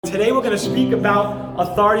Today we're going to speak about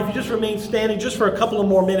authority. If you just remain standing just for a couple of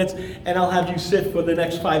more minutes, and I'll have you sit for the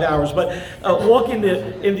next 5 hours. But walk in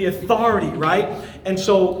the authority, right?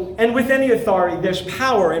 And with any authority, there's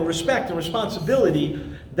power and respect and responsibility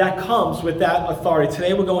that comes with that authority.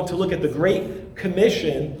 Today we're going to look at the Great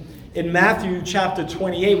Commission in Matthew chapter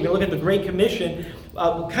 28. We're going to look at the Great Commission,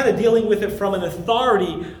 kind of dealing with it from an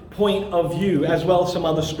authority point of view, as well as some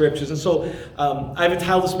other scriptures. And so I've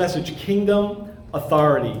entitled this message, Kingdom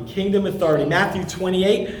Authority. Kingdom authority. Matthew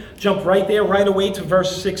 28. Jump right there, right away to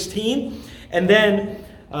verse 16. And then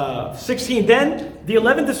 16. Then the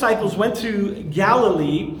 11 disciples went to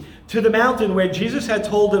Galilee, to the mountain where Jesus had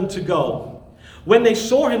told them to go. When they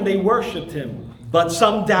saw him, they worshipped him, but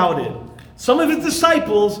some doubted. Some of his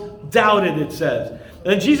disciples doubted, it says.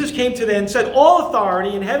 And Jesus came to them and said, "All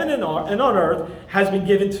authority in heaven and on earth has been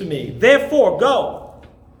given to me. Therefore, go."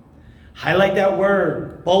 Highlight that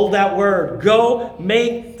word, bold that word. Go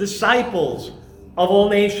make disciples of all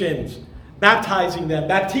nations, baptizing them,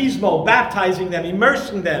 baptismo, baptizing them,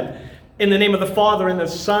 immersing them in the name of the Father and the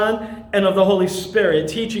Son and of the Holy Spirit,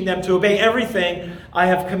 teaching them to obey everything I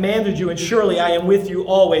have commanded you, and surely I am with you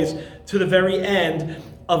always to the very end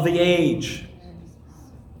of the age.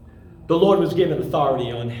 The Lord was given authority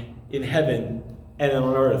in heaven and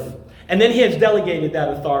on earth. And then he has delegated that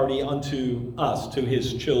authority unto us, to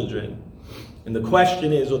his children. And the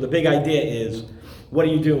question is, or the big idea is, what are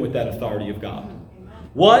you doing with that authority of God?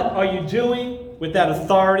 What are you doing with that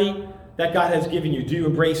authority that God has given you? Do you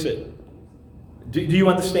embrace it? Do you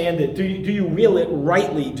understand it? Do you wield it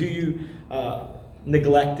rightly? Do you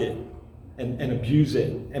neglect it and abuse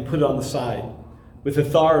it and put it on the side? With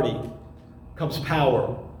authority comes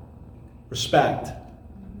power, respect,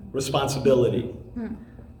 responsibility.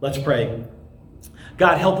 Let's pray.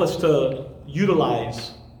 God, help us to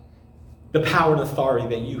utilize the power and authority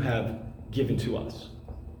that you have given to us.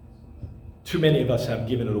 Too many of us have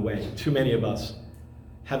given it away. Too many of us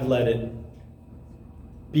have let it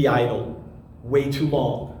be idle way too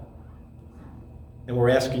long. And we're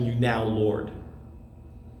asking you now, Lord,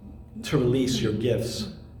 to release your gifts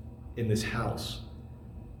in this house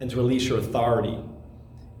and to release your authority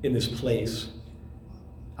in this place.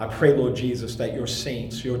 I pray, Lord Jesus, that your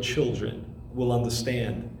saints, your children, will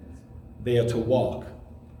understand they are to walk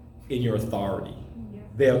in your authority.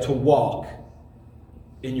 They are to walk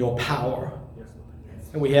in your power.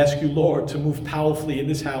 And we ask you, Lord, to move powerfully in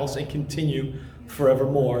this house and continue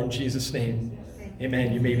forevermore. In Jesus' name,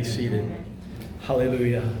 amen. You may be seated.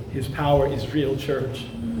 Hallelujah. His power is real, church.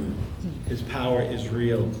 His power is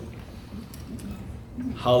real.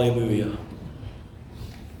 Hallelujah.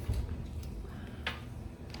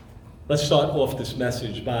 Let's start off this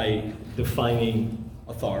message by defining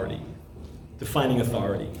authority. Defining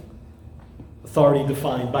authority. Authority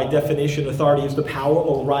defined. By definition, authority is the power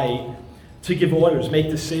or right to give orders, make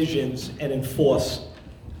decisions, and enforce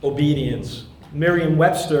obedience.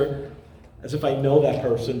 Merriam-Webster, as if I know that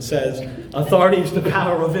person, says, authority is the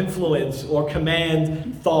power of influence or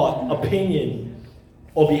command, thought, opinion,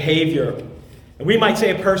 or behavior. And we might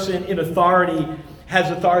say a person in authority has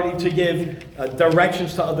authority to give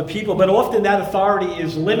directions to other people, but often that authority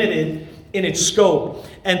is limited in its scope.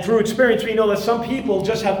 And through experience, we know that some people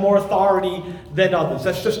just have more authority than others.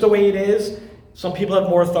 That's just the way it is. Some people have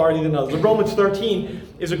more authority than others. Romans 13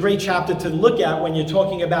 is a great chapter to look at when you're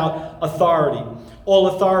talking about authority. All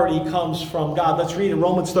authority comes from God. Let's read in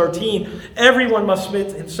Romans 13. Everyone must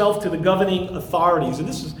submit himself to the governing authorities. And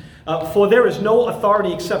this is, for there is no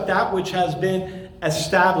authority except that which has been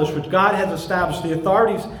established, which God has established. The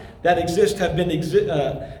authorities that exist have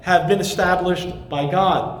been established by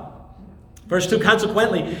God. Verse 2,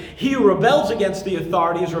 consequently, he who rebels against the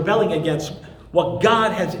authority is rebelling against what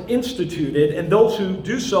God has instituted, and those who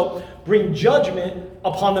do so bring judgment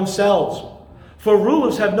upon themselves. For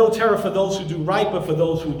rulers have no terror for those who do right, but for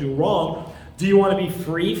those who do wrong. Do you want to be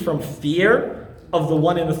free from fear of the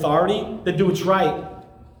one in authority? Then do what's right,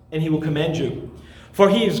 and he will commend you. For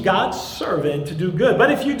he is God's servant to do good.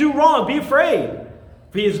 But if you do wrong, be afraid.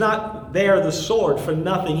 For he is not there the sword for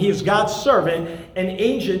nothing. He is God's servant, an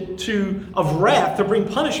agent of wrath to bring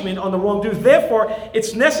punishment on the wrongdoer. Therefore,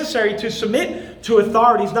 it's necessary to submit to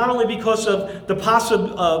authorities, not only because of the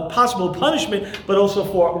possible punishment, but also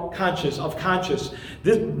for conscience.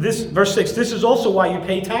 This verse 6, this is also why you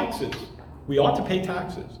pay taxes. We ought to pay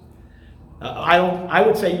taxes. I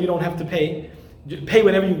would say you don't have to pay. Pay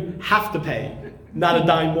whatever you have to pay. Not a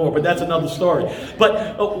dime more, but that's another story.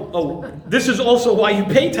 But this is also why you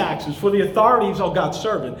pay taxes, for the authorities are God's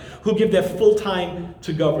servant, who give their full time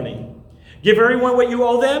to governing. Give everyone what you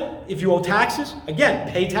owe them. If you owe taxes, again,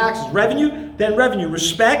 pay taxes. Revenue, then revenue.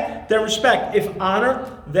 Respect, then respect. If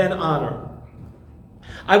honor, then honor.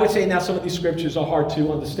 I would say now some of these scriptures are hard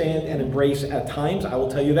to understand and embrace at times. I will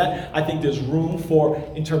tell you that. I think there's room for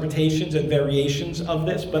interpretations and variations of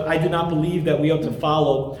this, but I do not believe that we ought to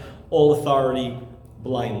follow all authority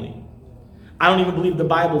blindly. I don't even believe the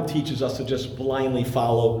Bible teaches us to just blindly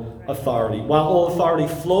follow authority. While all authority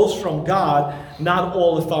flows from God, not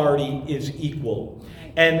all authority is equal.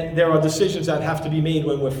 And there are decisions that have to be made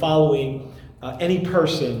when we're following any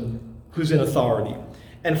person who's in authority.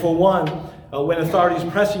 And for one, when authority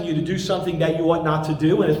is pressing you to do something that you ought not to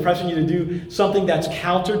do, when it's pressing you to do something that's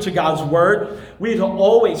counter to God's word, we need to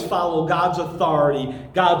always follow God's authority,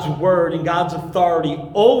 God's word, and God's authority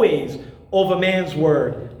always over man's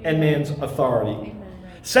word and man's authority.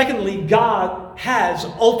 Amen. Secondly, God has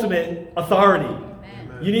ultimate authority.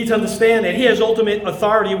 Amen. You need to understand that He has ultimate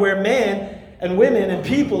authority where man and women and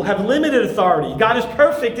people have limited authority. God is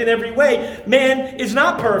perfect in every way. Man is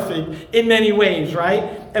not perfect in many ways, right?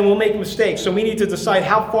 And we'll make mistakes. So we need to decide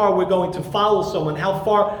how far we're going to follow someone, how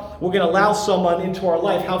far we're going to allow someone into our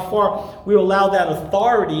life, how far we allow that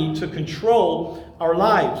authority to control our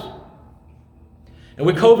lives. And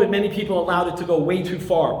with COVID, many people allowed it to go way too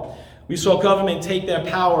far. We saw government take their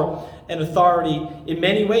power and authority in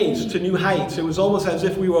many ways to new heights. It was almost as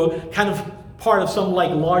if we were kind of part of some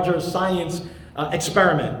larger science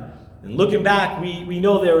experiment. And looking back, we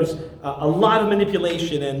know there was a lot of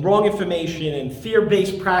manipulation and wrong information and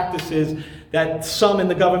fear-based practices that some in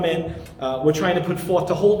the government were trying to put forth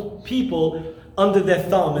to hold people under their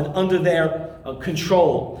thumb and under their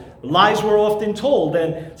control. Lies were often told,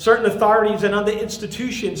 and certain authorities and other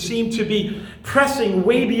institutions seemed to be pressing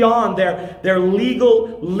way beyond their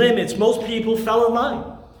legal limits. Most people fell in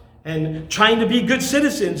line and trying to be good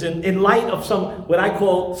citizens in light of some, what I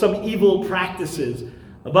call, some evil practices.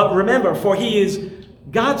 But remember, for He is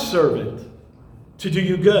God's servant to do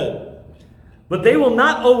you good. But they will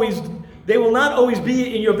not always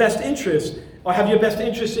be in your best interest or have your best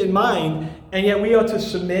interest in mind, and yet we are to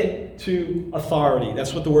submit to authority.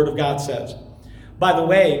 That's what the Word of God says. By the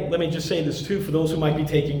way, let me just say this too for those who might be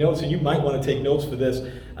taking notes, and you might want to take notes for this,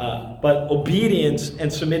 but obedience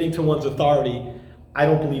and submitting to one's authority, I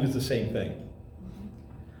don't believe is the same thing.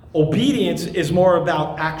 Obedience is more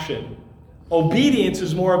about action. Obedience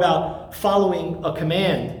is more about following a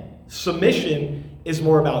command. Submission is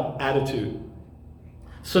more about attitude.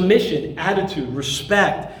 Submission, attitude,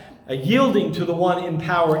 respect, yielding to the one in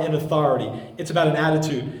power and authority. It's about an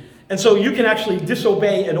attitude. And so you can actually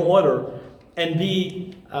disobey an order and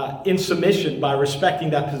be in submission by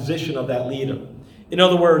respecting that position of that leader. In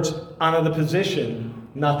other words, honor the position,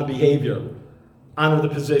 not the behavior. Honor the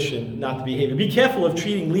position, not the behavior. Be careful of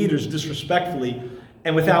treating leaders disrespectfully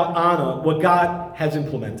and without honor what God has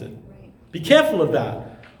implemented. Be careful of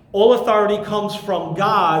that. All authority comes from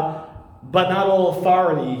God, but not all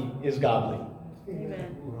authority is godly. Amen.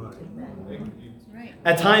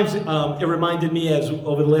 At times, it reminded me, as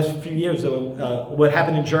over the last few years, of what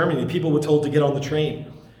happened in Germany. People were told to get on the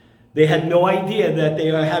train. They had no idea that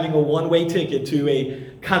they were having a one-way ticket to a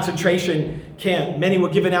concentration camp. Many were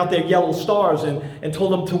given out their yellow stars and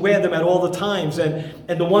told them to wear them at all the times. And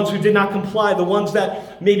the ones who did not comply, the ones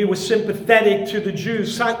that maybe were sympathetic to the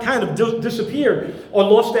Jews, kind of disappeared or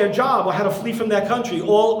lost their job or had to flee from their country.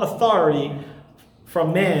 All authority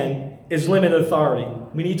from man is limited authority.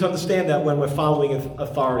 We need to understand that when we're following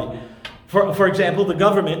authority. For example, the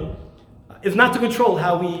government is not to control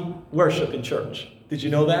how we worship in church. Did you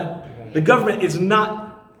know that? The government is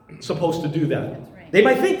not supposed to do that. They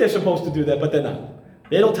might think they're supposed to do that, but they're not.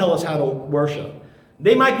 They don't tell us how to worship.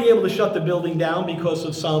 They might be able to shut the building down because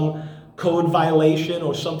of some code violation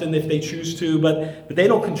or something if they choose to, but they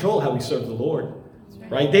don't control how we serve the Lord.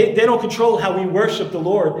 Right? They don't control how we worship the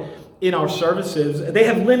Lord in our services. They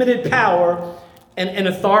have limited power and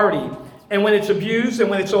authority. And when it's abused and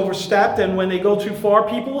when it's overstepped and when they go too far,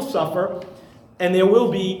 people will suffer and there will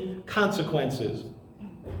be consequences.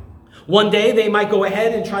 One day they might go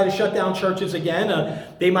ahead and try to shut down churches again.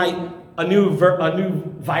 A new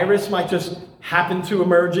virus might just happen to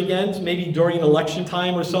emerge again, maybe during election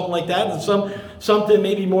time or something like that. And something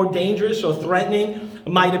maybe more dangerous or threatening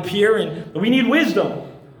might appear, and we need wisdom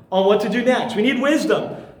on what to do next. We need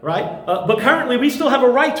wisdom, right? But currently we still have a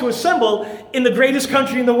right to assemble in the greatest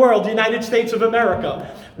country in the world, the United States of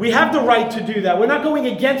America. We have the right to do that. We're not going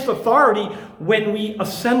against authority when we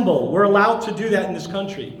assemble. We're allowed to do that in this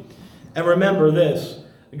country. And remember this,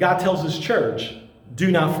 God tells His church,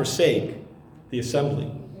 do not forsake the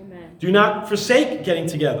assembly. Amen. Do not forsake getting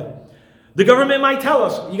together. The government might tell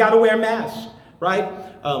us, you got to wear masks, right?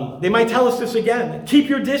 They might tell us this again. Keep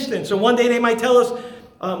your distance. Or one day they might tell us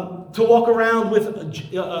to walk around with,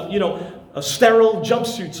 sterile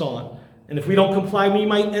jumpsuits on. And if we don't comply, we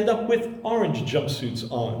might end up with orange jumpsuits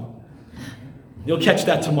on. You'll catch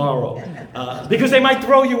that tomorrow. Because they might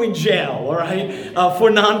throw you in jail, all right, for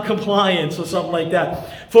non-compliance or something like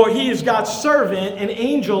that. For he is God's servant, an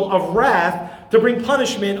angel of wrath, to bring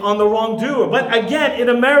punishment on the wrongdoer. But again, in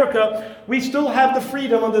America, we still have the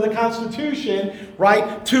freedom under the Constitution,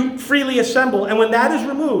 right, to freely assemble. And when that is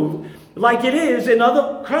removed, like it is in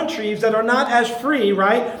other countries that are not as free,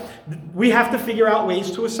 right, we have to figure out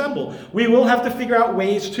ways to assemble. We will have to figure out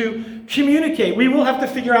ways to communicate. We will have to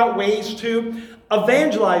figure out ways to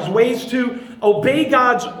evangelize, ways to obey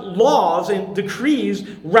God's laws and decrees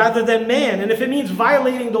rather than man. And if it means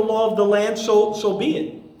violating the law of the land, so be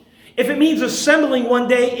it. If it means assembling one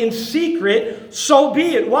day in secret, so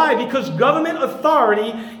be it. Why? Because government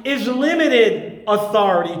authority is limited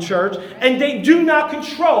authority, church, and they do not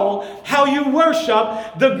control how you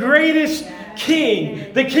worship the greatest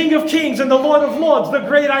King, the King of Kings and the Lord of Lords, the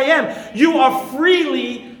great I am. You are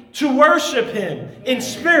freely to worship him in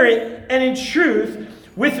spirit and in truth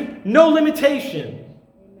with no limitation.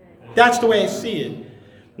 That's the way I see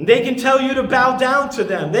it. They can tell you to bow down to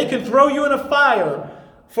them. They can throw you in a fire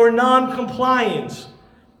for non-compliance.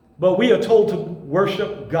 But we are told to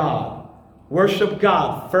worship God. Worship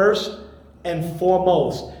God first and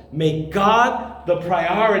foremost. Make God the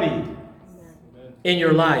priority in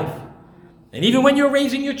your life. And even when you're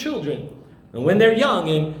raising your children, and when they're young,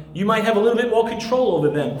 and you might have a little bit more control over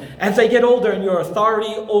them. As they get older and your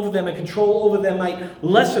authority over them and control over them might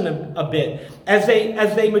lessen a bit. As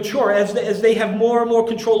they mature, as they have more and more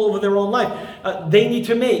control over their own life, they need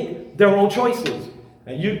to make their own choices.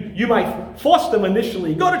 You might force them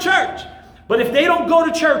initially, go to church. But if they don't go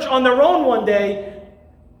to church on their own one day,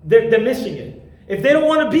 they're missing it. If they don't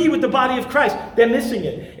want to be with the body of Christ, they're missing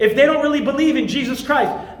it. If they don't really believe in Jesus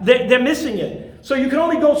Christ, they're missing it. So you can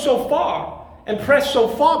only go so far and press so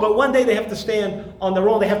far, but one day they have to stand on their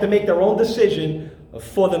own. They have to make their own decision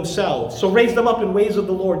for themselves. So raise them up in ways of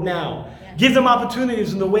the Lord now. Yeah. Give them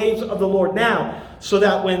opportunities in the ways of the Lord now, so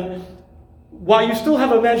that while you still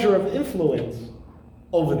have a measure of influence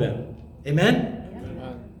over them. Amen?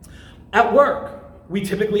 Amen. At work, we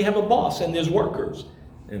typically have a boss and there's workers.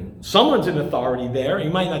 And someone's in authority there. You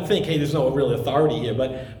might not think, hey, there's no real authority here,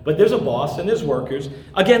 but there's a boss and there's workers.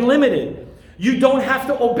 Again, limited. You don't have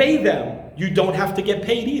to obey them. You don't have to get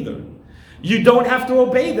paid either. You don't have to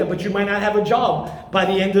obey them, but you might not have a job by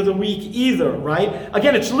the end of the week either, right?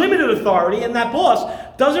 Again, it's limited authority, and that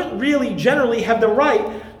boss doesn't really generally have the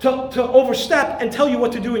right to overstep and tell you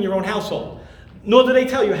what to do in your own household. Nor do they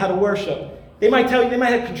tell you how to worship. They might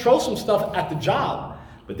have control some stuff at the job,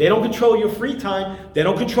 but they don't control your free time. They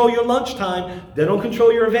don't control your lunch time. They don't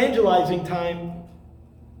control your evangelizing time.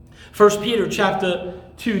 1 Peter chapter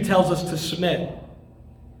 2 tells us to submit.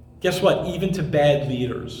 Guess what? Even to bad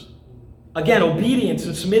leaders. Again, obedience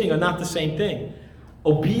and submitting are not the same thing.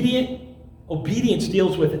 Obedience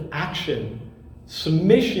deals with action.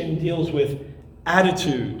 Submission deals with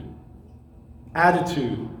attitude.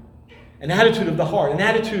 Attitude. An attitude of the heart, an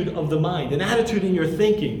attitude of the mind, an attitude in your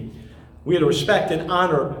thinking. We are to respect and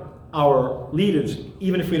honor our leaders,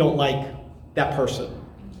 even if we don't like that person.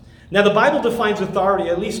 Now, the Bible defines authority,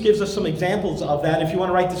 at least gives us some examples of that. If you want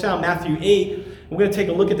to write this down, Matthew 8, we're going to take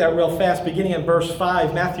a look at that real fast, beginning at verse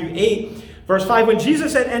 5. Matthew 8, verse 5. When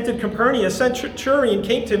Jesus had entered Capernaum, a centurion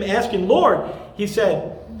came to him asking, Lord, he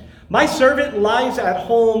said, my servant lies at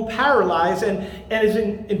home paralyzed and is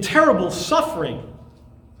in terrible suffering.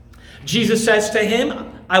 Jesus says to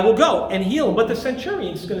him, I will go and heal him. But the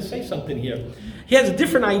centurion is going to say something here. He has a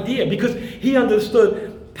different idea because he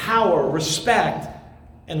understood power, respect,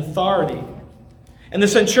 and authority. And the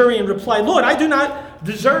centurion replied, Lord, I do not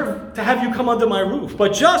deserve to have you come under my roof,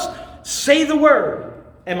 but just say the word,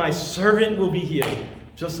 and my servant will be healed.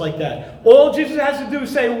 Just like that. All Jesus has to do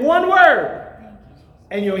is say one word,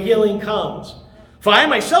 and your healing comes. For I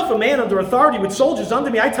myself, a man under authority with soldiers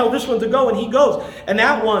under me, I tell this one to go, and he goes. And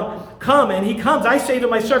that one, come, and he comes. I say to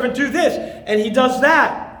my servant, do this, and he does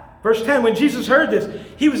that. Verse 10, when Jesus heard this,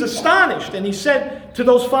 he was astonished, and he said to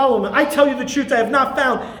those following him, I tell you the truth, I have not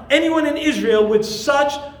found anyone in Israel with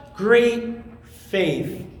such great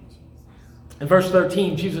faith. In verse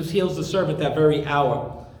 13, Jesus heals the servant that very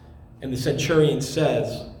hour. And the centurion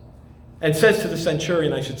says to the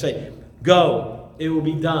centurion, I should say, go, it will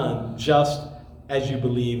be done just as you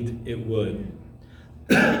believed it would.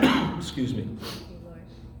 Excuse me.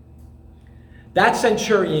 That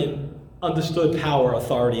centurion understood power,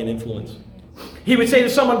 authority, and influence. He would say to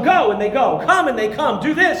someone, go, and they go. Come, and they come.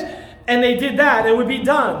 Do this, and they did that, it would be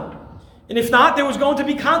done. And if not, there was going to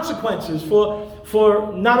be consequences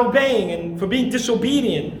for not obeying and for being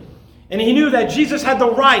disobedient. And he knew that Jesus had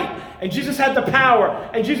the right, and Jesus had the power,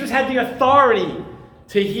 and Jesus had the authority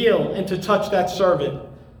to heal and to touch that servant.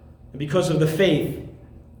 And because of the faith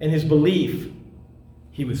and his belief,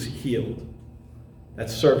 he was healed. That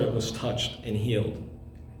servant was touched and healed.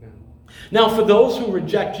 Now, for those who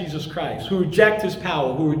reject Jesus Christ, who reject his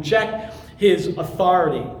power, who reject his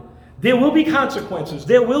authority, there will be consequences.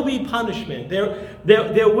 There will be punishment.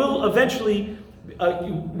 There will eventually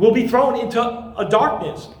will be thrown into a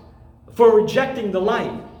darkness for rejecting the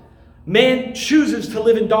light. Man chooses to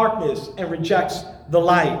live in darkness and rejects the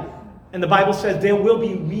light. And the Bible says there will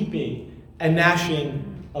be weeping and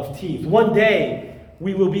gnashing of teeth. One day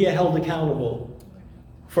we will be held accountable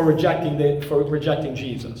for rejecting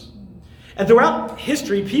Jesus. And throughout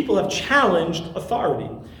history, people have challenged authority.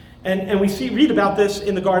 And we read about this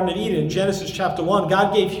in the Garden of Eden, Genesis chapter 1.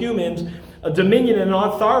 God gave humans a dominion and an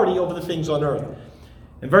authority over the things on earth.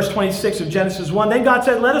 In verse 26 of Genesis 1, then God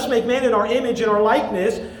said, let us make man in our image and our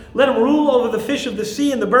likeness. Let him rule over the fish of the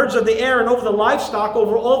sea and the birds of the air and over the livestock,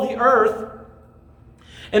 over all the earth,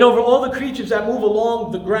 and over all the creatures that move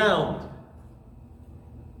along the ground.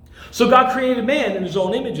 So God created man in his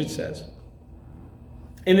own image, it says.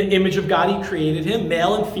 In the image of God, he created him,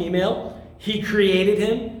 male and female. He created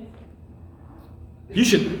him. You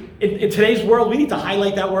should, in today's world, we need to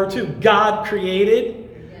highlight that word too. God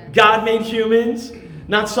created. God made humans.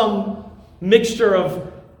 Not some mixture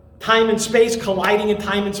of time and space, colliding in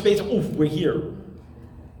time and space. Oof, we're here.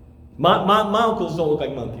 My uncles don't look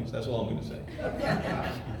like monkeys. That's all I'm going to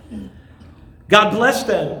say. God blessed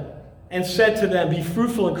them and said to them, be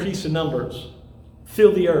fruitful, increase in numbers.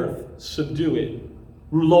 Fill the earth, subdue it,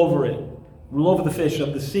 rule over it. Rule over the fish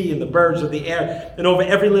of the sea and the birds of the air and over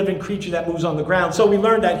every living creature that moves on the ground. So we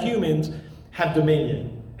learned that humans have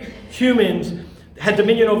dominion. Humans had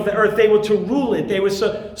dominion over the earth. They were to rule it. They were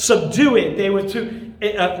to subdue it. They were to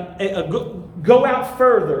go out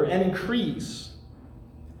further and increase.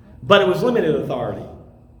 But it was limited authority.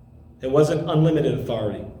 It wasn't unlimited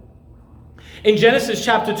authority. In Genesis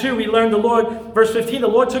chapter 2, we learned the Lord, verse 15, the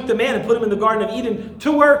Lord took the man and put him in the Garden of Eden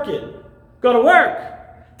to work it. Go to work.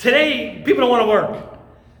 Today, people don't want to work.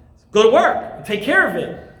 Go to work. Take care of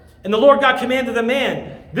it. And the Lord God commanded the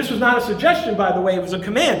man. This was not a suggestion, by the way. It was a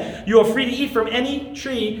command. You are free to eat from any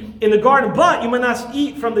tree in the garden, but you must not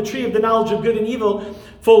eat from the tree of the knowledge of good and evil,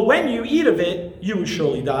 for when you eat of it, you will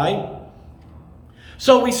surely die.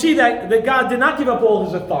 So we see that God did not give up all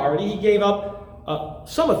his authority. He gave up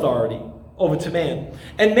some authority over to man.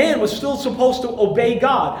 And man was still supposed to obey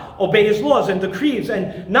God, obey his laws and decrees,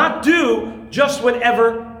 and not do just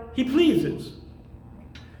whatever he pleases.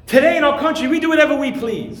 Today in our country, we do whatever we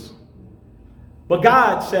please. But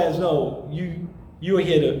God says, no, you are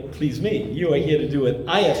here to please me. You are here to do what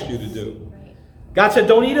I asked you to do. God said,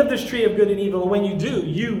 don't eat of this tree of good and evil, and when you do,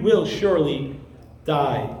 you will surely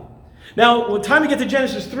die. Now, when time we get to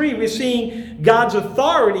Genesis 3, we're seeing God's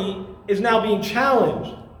authority is now being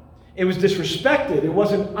challenged. It was disrespected. It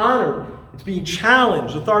wasn't honored. It's being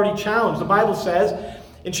challenged, authority challenged. The Bible says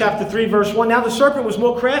in chapter 3, verse 1, now the serpent was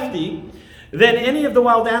more crafty than any of the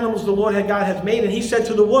wild animals the Lord God has made. And he said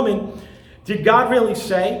to the woman, did God really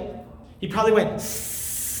say? He probably went,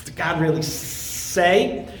 did God really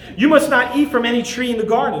say? You must not eat from any tree in the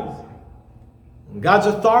garden. And God's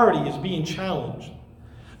authority is being challenged.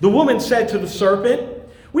 The woman said to the serpent,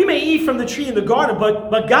 we may eat from the tree in the garden,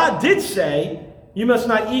 but God did say, you must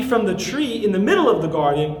not eat from the tree in the middle of the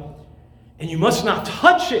garden, and you must not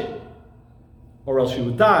touch it, or else you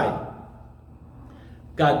would die.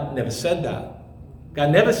 God never said that. God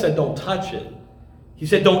never said don't touch it. He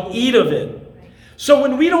said don't eat of it. So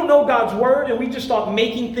when we don't know God's word and we just start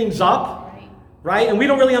making things up, right? And we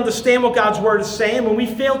don't really understand what God's word is saying, when we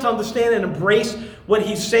fail to understand and embrace what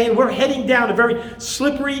he's saying, we're heading down a very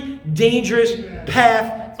slippery, dangerous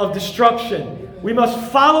path of destruction. We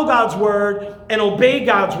must follow God's word and obey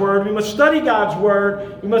God's word. We must study God's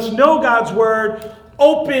word. We must know God's word.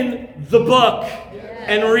 Open the book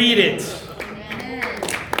and read it.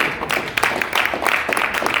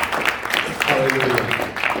 Hallelujah.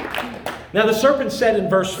 Now the serpent said in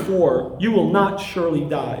verse 4, you will not surely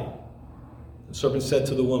die. The serpent said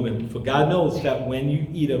to the woman, for God knows that when you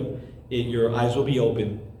eat of it, your eyes will be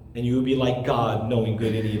open, and you will be like God, knowing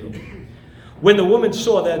good and evil. When the woman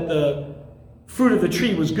saw that the fruit of the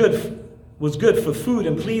tree was good for food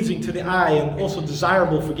and pleasing to the eye and also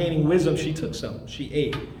desirable for gaining wisdom, she took some. She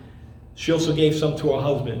ate. She also gave some to her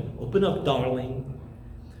husband. Open up, darling,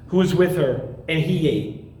 who was with her, and he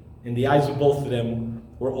ate. And the eyes of both of them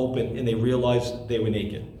were open, and they realized they were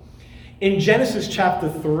naked. in Genesis chapter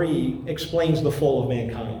 3 explains the fall of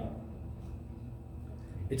mankind.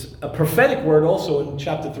 It's a prophetic word also in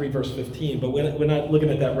chapter 3, verse 15, but we're not looking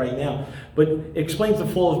at that right now. But it explains the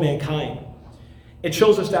fall of mankind. It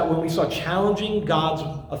shows us that when we start challenging God's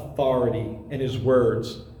authority and his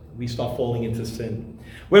words, we start falling into sin.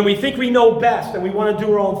 When we think we know best and we want to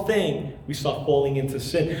do our own thing, we start falling into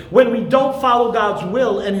sin. When we don't follow God's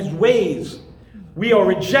will and his ways, we are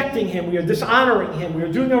rejecting him, we are dishonoring him, we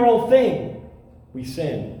are doing our own thing, we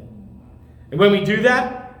sin. And when we do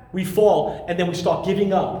that, we fall, and then we start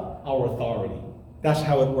giving up our authority. That's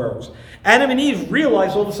how it works. Adam and Eve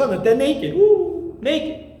realized all of a sudden that they're naked. Ooh,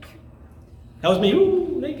 naked. That was me.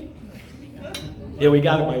 Ooh, naked. Yeah, we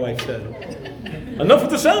got it, my wife said. Enough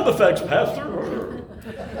with the sound effects, Pastor.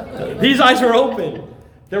 These eyes are open.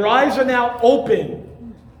 Their eyes are now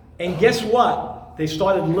open. And guess what? They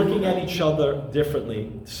started looking at each other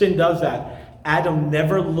differently. Sin does that. Adam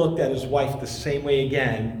never looked at his wife the same way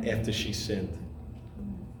again after she sinned.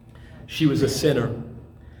 She was a sinner.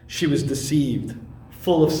 She was deceived,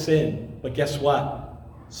 full of sin. But guess what?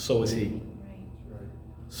 So is he.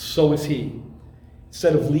 So is he.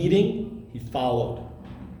 Instead of leading, he followed.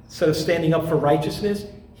 Instead of standing up for righteousness,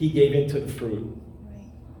 he gave in to the fruit.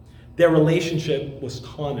 Their relationship was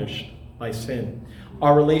tarnished by sin.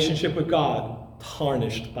 Our relationship with God,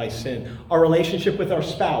 tarnished by sin. Our relationship with our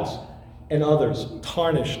spouse and others,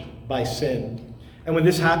 tarnished by sin. And when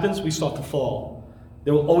this happens, we start to fall.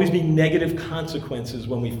 There will always be negative consequences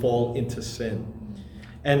when we fall into sin.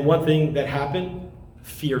 And one thing that happened,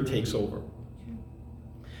 fear takes over.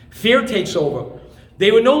 Fear takes over. They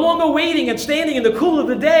were no longer waiting and standing in the cool of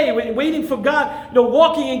the day, waiting for God,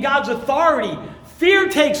 walking in God's authority. Fear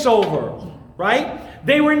takes over, right?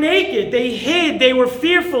 They were naked, they hid, they were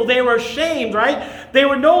fearful, they were ashamed, right? They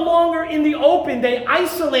were no longer in the open. They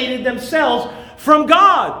isolated themselves from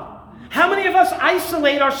God. How many of us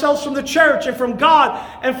isolate ourselves from the church and from God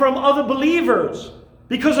and from other believers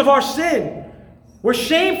because of our sin? We're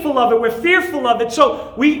shameful of it. We're fearful of it.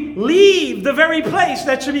 So we leave the very place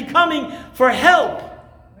that should be coming for help.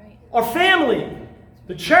 Our family,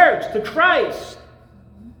 the church, the Christ.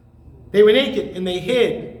 They were naked and they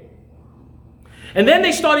hid. And then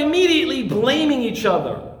they start immediately blaming each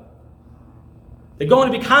other. There are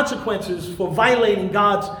going to be consequences for violating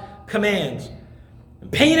God's commands.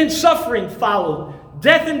 Pain and suffering followed.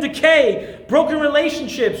 Death and decay, broken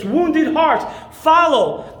relationships, wounded hearts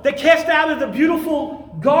follow. They're cast out of the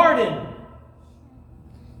beautiful garden.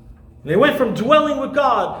 They went from dwelling with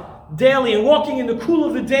God daily and walking in the cool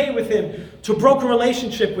of the day with him to broken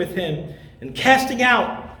relationship with him and casting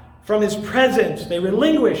out from his presence. They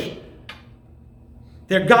relinquished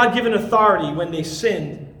their God-given authority when they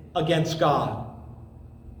sinned against God.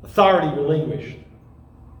 Authority relinquished.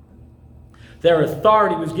 Their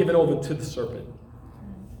authority was given over to the serpent.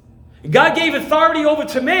 God gave authority over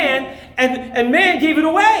to man, and man gave it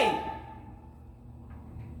away.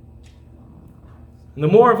 And the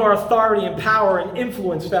more of our authority and power and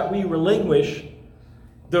influence that we relinquish,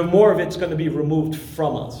 the more of it's going to be removed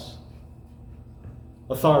from us.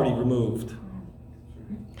 Authority removed.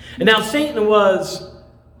 And now Satan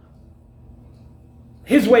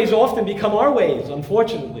his ways often become our ways,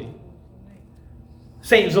 unfortunately.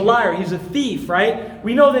 Satan's a liar. He's a thief, right?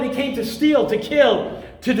 We know that he came to steal, to kill,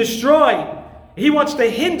 to destroy. He wants to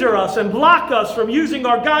hinder us and block us from using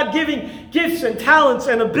our God-given gifts and talents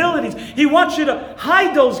and abilities. He wants you to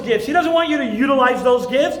hide those gifts. He doesn't want you to utilize those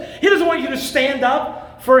gifts. He doesn't want you to stand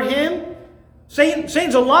up for him.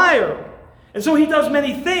 Satan's a liar. And so he does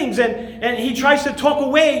many things, and he tries to talk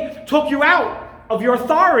you out of your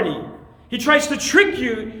authority. He tries to trick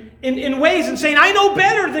you in ways and saying, I know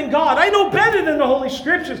better than God. I know better than the Holy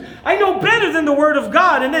Scriptures. I know better than the Word of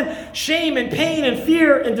God. And then shame and pain and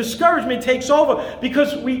fear and discouragement takes over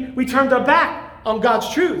because we turned our back on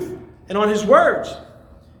God's truth and on His words.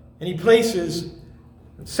 And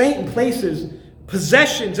Satan places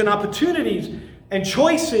possessions and opportunities and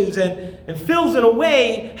choices and fills in a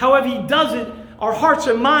way, however he does it, our hearts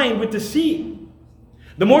and mind with deceit.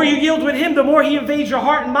 The more you yield with him, the more he invades your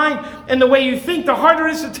heart and mind, and the way you think, the harder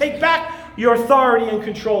it is to take back your authority and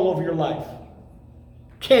control over your life.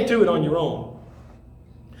 Can't do it on your own.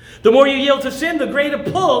 The more you yield to sin, the greater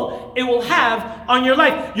pull it will have on your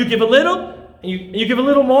life. You give a little, and you give a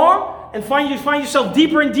little more, and you find yourself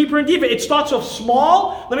deeper and deeper and deeper. It starts off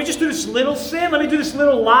small. Let me just do this little sin. Let me do this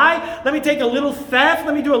little lie. Let me take a little theft.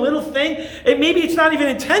 Let me do a little thing. Maybe it's not even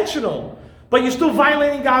intentional. But you're still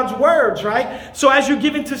violating God's words, right? So as you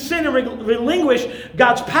give into sin and relinquish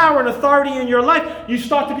God's power and authority in your life, you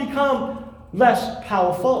start to become less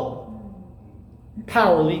powerful.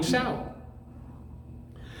 Power leaks out.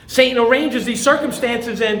 Satan arranges these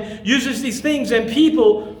circumstances and uses these things and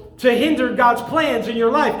people to hinder God's plans in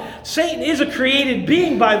your life. Satan is a created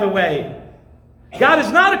being, by the way. God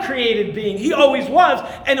is not a created being. He always was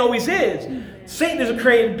and always is. Satan is a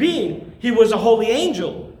created being. He was a holy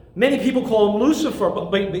angel. Many people call him Lucifer,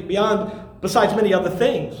 but besides many other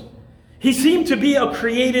things. He seemed to be a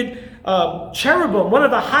created cherubim, one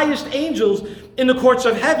of the highest angels in the courts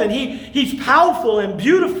of heaven. He's powerful and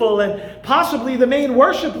beautiful and possibly the main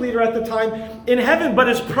worship leader at the time in heaven, but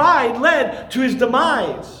his pride led to his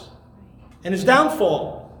demise and his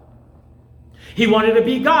downfall. He wanted to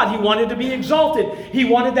be God. He wanted to be exalted. He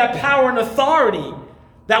wanted that power and authority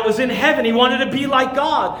that was in heaven. He wanted to be like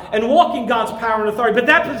God and walk in God's power and authority. But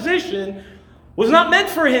that position was not meant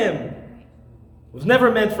for him. It was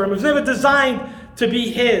never meant for him. It was never designed to be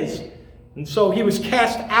his. And so he was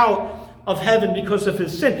cast out of heaven because of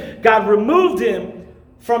his sin. God removed him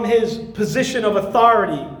from his position of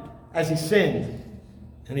authority as he sinned.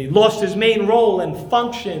 And he lost his main role and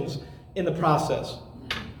functions in the process.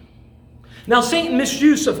 Now, Satan's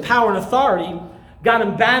misuse of power and authority got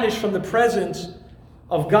him banished from the presence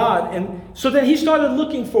of God. And so then he started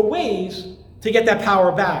looking for ways to get that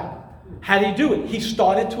power back. How did he do it? He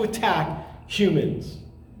started to attack humans.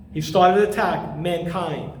 He started to attack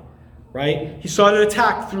mankind, right? He started to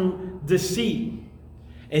attack through deceit.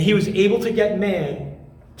 And he was able to get man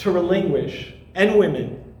to relinquish, and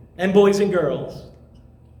women, and boys and girls,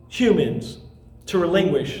 humans, to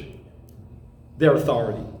relinquish their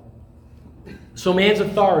authority. So man's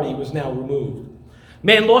authority was now removed.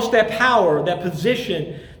 Man lost that power, that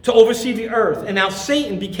position to oversee the earth. And now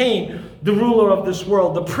Satan became the ruler of this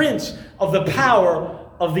world, the prince of the power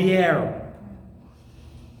of the air.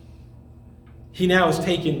 He now has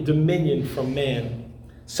taken dominion from man.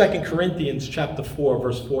 2 Corinthians chapter 4,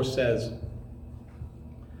 verse 4 says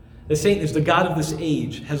that Satan is the God of this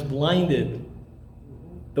age, has blinded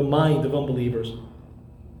the mind of unbelievers,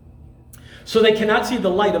 so they cannot see the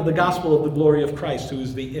light of the gospel of the glory of Christ, who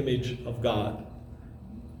is the image of God.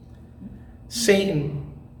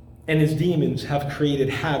 Satan and his demons have created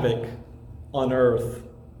havoc on earth,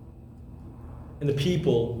 and the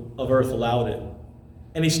people of earth allowed it.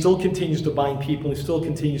 And he still continues to bind people. He still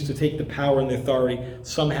continues to take the power and the authority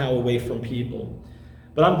somehow away from people.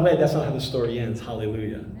 But I'm glad that's not how the story ends.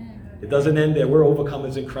 Hallelujah. It doesn't end there. We're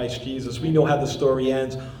overcomers in Christ Jesus. We know how the story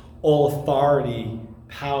ends. All authority,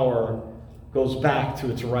 power, goes back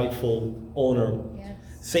to its rightful owner. Yes.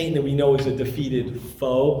 Satan, that we know, is a defeated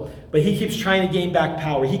foe, but he keeps trying to gain back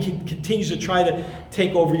power. He continues to try to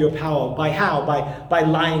take over your power. By how? By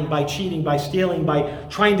lying, by cheating, by stealing, by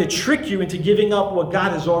trying to trick you into giving up what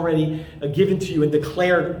God has already given to you and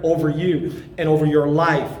declared over you and over your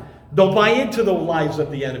life. Don't buy into the lies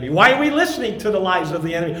of the enemy. Why are we listening to the lies of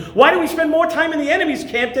the enemy? Why do we spend more time in the enemy's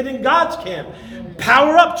camp than in God's camp?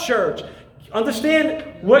 Power up, church.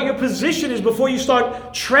 Understand what your position is before you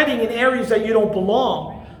start treading in areas that you don't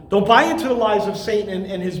belong. Don't buy into the lies of Satan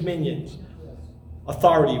and his minions.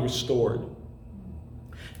 Authority restored.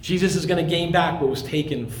 Jesus is going to gain back what was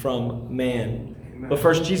taken from man. But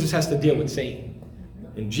first, Jesus has to deal with Satan.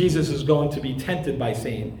 And Jesus is going to be tempted by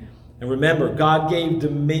Satan. And remember, God gave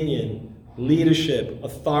dominion, leadership,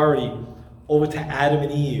 authority over to Adam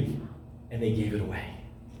and Eve, and they gave it away.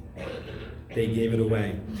 They gave it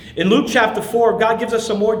away. In Luke chapter 4, God gives us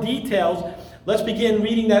some more details. Let's begin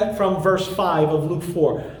reading that from verse 5 of Luke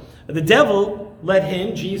 4. The devil led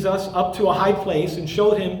him, Jesus, up to a high place and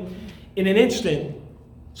showed him in an instant.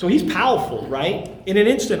 So he's powerful, right? In an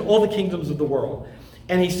instant, all the kingdoms of the world.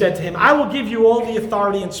 And he said to him, I will give you all the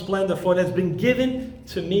authority and splendor, for it has been given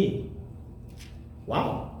to me.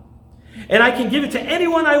 Wow. And I can give it to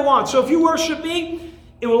anyone I want. So if you worship me,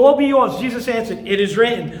 it will all be yours. Jesus answered, it is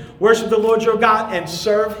written, worship the Lord your God and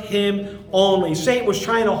serve him only. Satan was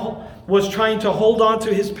trying to hold on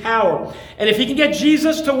to his power. And if he can get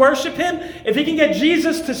Jesus to worship him, if he can get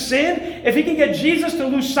Jesus to sin, if he can get Jesus to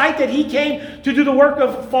lose sight that he came to do the work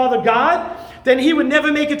of Father God, then he would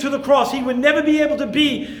never make it to the cross. He would never be able to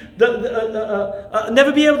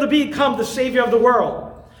become the Savior of the world.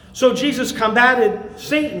 So Jesus combated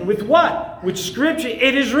Satan with what? With Scripture.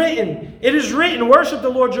 It is written. It is written. Worship the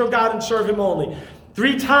Lord your God and serve him only.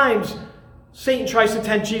 3 times Satan tries to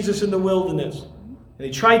tempt Jesus in the wilderness. And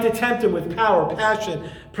he tried to tempt him with power, passion,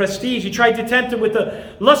 prestige. He tried to tempt him with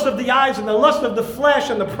the lust of the eyes and the lust of the flesh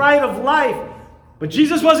and the pride of life. But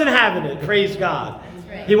Jesus wasn't having it, praise God.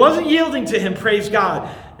 Right. He wasn't yielding to him, praise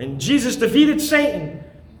God. And Jesus defeated Satan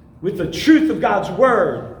with the truth of God's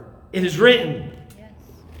word. It is written.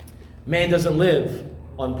 Man doesn't live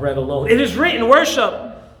on bread alone. It is written,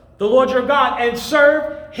 worship the Lord your God and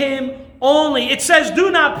serve him only. It says,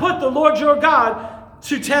 do not put the Lord your God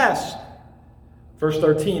to test. Verse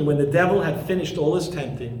 13, when the devil had finished all his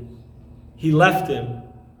tempting, he left him,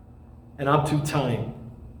 and up to time.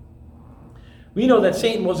 We know that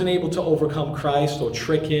Satan wasn't able to overcome Christ or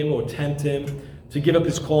trick him or tempt him to give up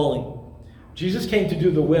his calling. Jesus came to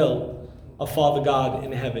do the will of Father God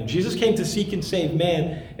in heaven. Jesus came to seek and save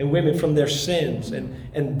man and women from their sins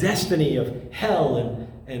and destiny of hell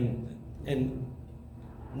and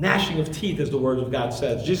gnashing of teeth, as the Word of God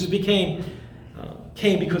says. Jesus came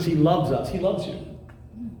because he loves us. He loves you.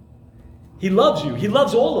 He loves you. He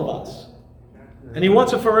loves all of us. And he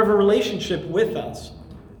wants a forever relationship with us.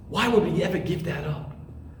 Why would we ever give that up?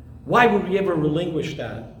 Why would we ever relinquish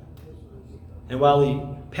that? And while he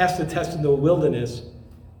passed the test in the wilderness,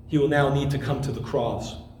 he will now need to come to the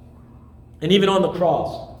cross. And even on the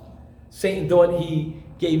cross, Satan thought he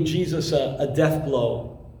gave Jesus a death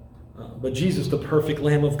blow. But Jesus, the perfect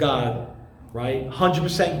Lamb of God, right?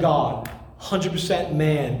 100% God, 100%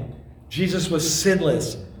 man. Jesus was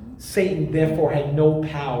sinless. Satan, therefore, had no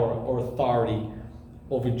power or authority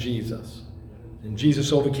over Jesus. And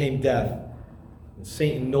Jesus overcame death. And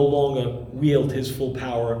Satan no longer wielded his full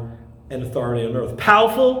power and authority on earth.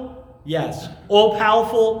 Powerful? Yes. All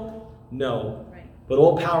powerful? No. But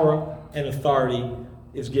all power and authority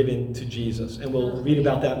is given to Jesus. And we'll read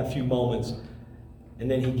about that in a few moments. And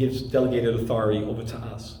then he gives delegated authority over to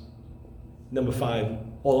us. Number 5,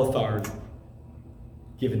 all authority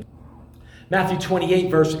given. Matthew 28,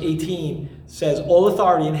 verse 18 says, all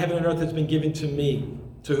authority in heaven and earth has been given to me.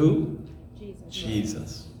 To who?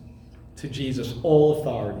 Jesus. To Jesus, all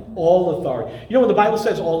authority. All authority. You know, when the Bible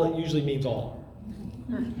says all, it usually means all.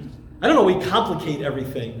 I don't know, we complicate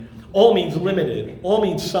everything. All means limited. All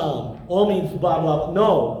means some. All means blah, blah, blah. No,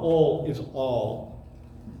 all is all.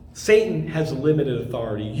 Satan has limited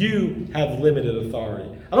authority. You have limited authority.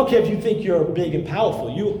 I don't care if you think you're big and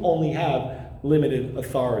powerful. You only have limited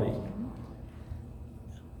authority.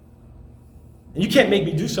 And you can't make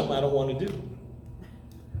me do something I don't want to do.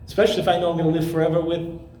 Especially if I know I'm going to live forever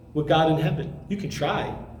with God in heaven. You can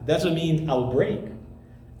try. That doesn't mean I'll break.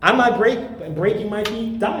 I might break, and breaking might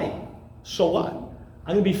be dying. So what?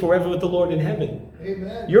 I'm going to be forever with the Lord in heaven.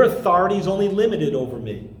 Amen. Your authority is only limited over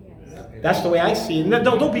me. Yes. That's the way I see it. And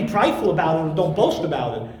don't be prideful about it or don't boast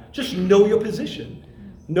about it. Just know your position.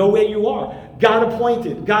 Know where you are. God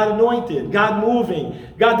appointed, God anointed, God moving,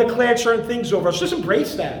 God declared certain things over us. Just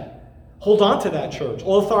embrace that. Hold on to that, church.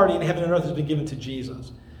 All authority in heaven and earth has been given to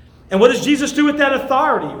Jesus. And what does Jesus do with that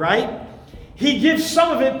authority, right? He gives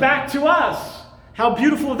some of it back to us. How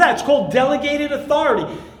beautiful is that? It's called delegated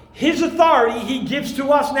authority. His authority he gives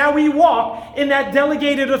to us. Now we walk in that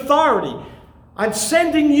delegated authority. I'm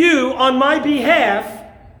sending you on my behalf.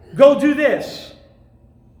 Go do this.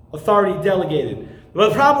 Authority delegated. Well,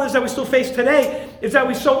 the problem is that we still face today is that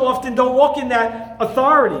we so often don't walk in that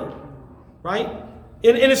authority, right?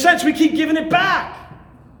 In a sense, we keep giving it back.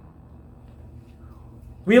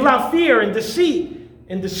 We allow fear and deceit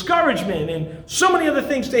and discouragement and so many other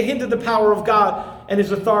things to hinder the power of God and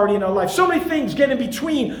his authority in our life. So many things get in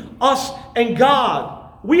between us and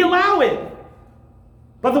God. We allow it.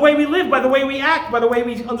 By the way we live, by the way we act, by the way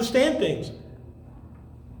we understand things.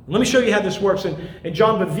 Let me show you how this works. And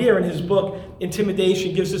John Bevere, in his book,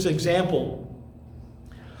 Intimidation, gives this example.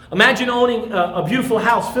 Imagine owning a beautiful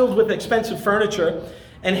house filled with expensive furniture,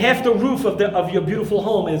 and half the roof of your beautiful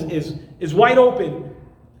home is wide open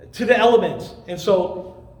to the elements. And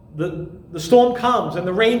so the storm comes, and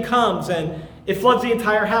the rain comes, and it floods the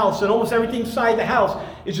entire house, and almost everything inside the house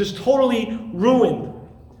is just totally ruined.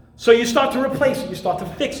 So you start to replace it, you start to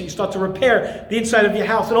fix it, you start to repair the inside of your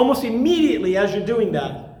house. And almost immediately as you're doing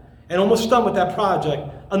that, and almost done with that project,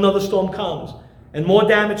 another storm comes. And more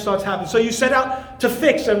damage starts happening. So you set out to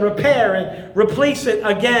fix and repair and replace it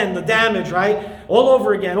again, the damage, right? All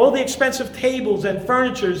over again. All the expensive tables and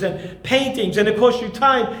furnitures and paintings. And it costs you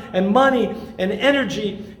time and money and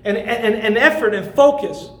energy and effort and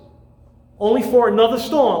focus. Only for another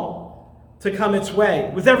storm to come its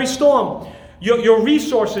way. With every storm, your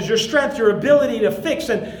resources, your strength, your ability to fix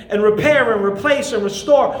and repair and replace and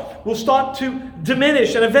restore will start to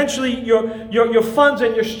diminish. And eventually your funds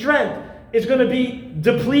and your strength is going to be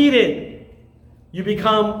depleted. You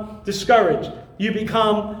become discouraged. You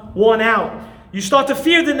become worn out. You start to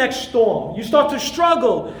fear the next storm. You start to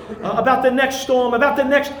struggle about the next storm, about the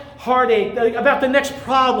next heartache, about the next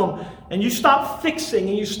problem. And you stop fixing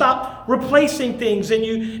and you stop replacing things and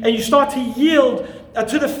you start to yield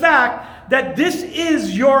to the fact that this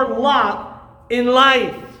is your lot in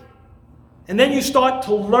life. And then you start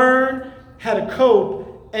to learn how to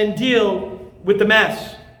cope and deal with the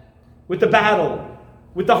mess, with the battle,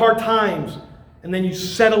 with the hard times, and then you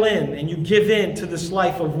settle in and you give in to this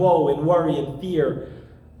life of woe and worry and fear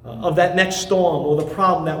of that next storm or the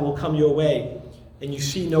problem that will come your way, and you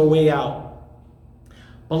see no way out.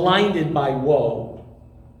 Blinded by woe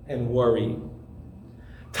and worry.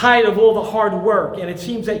 Tired of all the hard work, and it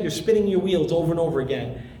seems that you're spinning your wheels over and over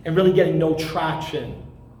again and really getting no traction.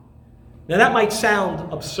 Now that might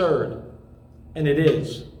sound absurd, and it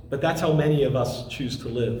is, but that's how many of us choose to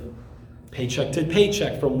live. Paycheck to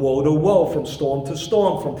paycheck, from woe to woe, from storm to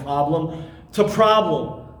storm, from problem to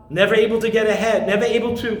problem. Never able to get ahead, never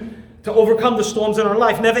able to overcome the storms in our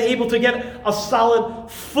life, never able to get a solid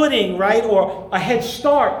footing, right? Or a head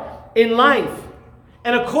start in life.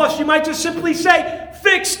 And of course, you might just simply say,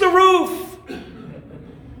 fix the roof.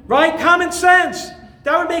 Right? Common sense.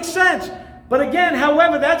 That would make sense. But again,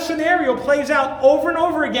 however, that scenario plays out over and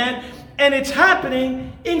over again, and it's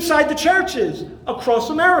happening inside the churches across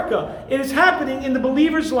America. It is happening in the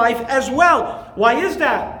believer's life as well. Why is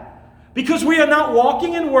that? Because we are not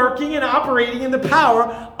walking and working and operating in the power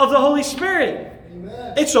of the Holy Spirit.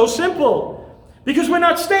 Amen. It's so simple. Because we're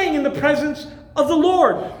not staying in the presence of the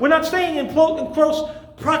Lord. We're not staying in close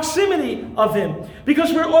proximity of Him.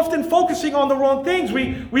 Because we're often focusing on the wrong things.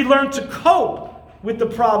 We learn to cope with the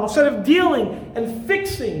problem instead of dealing and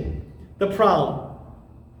fixing the problem.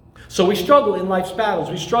 So we struggle in life's battles.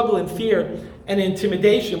 We struggle in fear and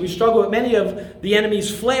intimidation. We struggle with many of the enemy's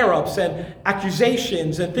flare-ups and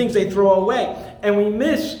accusations and things they throw away. And we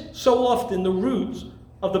miss so often the roots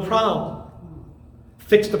of the problem.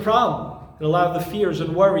 Fix the problem, and a lot of the fears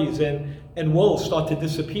and worries and woes start to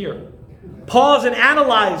disappear. Pause and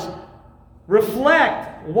analyze.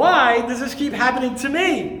 Reflect. Why does this keep happening to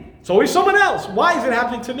me? It's always someone else. Why is it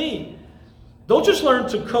happening to me? Don't just learn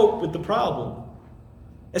to cope with the problem,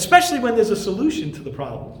 especially when there's a solution to the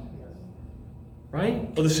problem, right?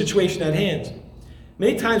 Or the situation at hand.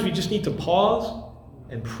 Many times we just need to pause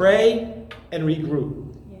and pray and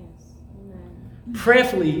regroup. Yes. Amen.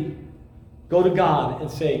 Prayerfully go to God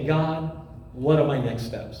and say, God, what are my next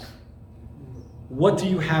steps? What do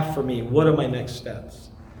you have for me? What are my next steps?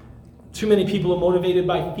 Too many people are motivated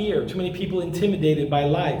by fear. Too many people intimidated by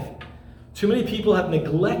life. Too many people have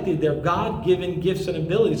neglected their God-given gifts and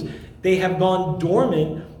abilities. They have gone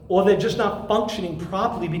dormant, or they're just not functioning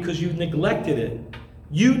properly because you neglected it.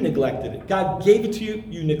 You neglected it. God gave it to you,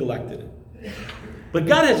 you neglected it. But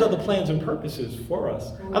God has other plans and purposes for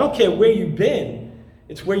us. I don't care where you've been.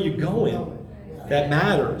 It's where you're going that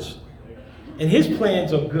matters. And His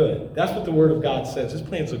plans are good. That's what the Word of God says. His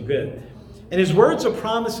plans are good. And His words or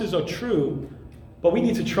promises are true, but we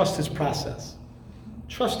need to trust His process.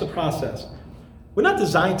 Trust the process. We're not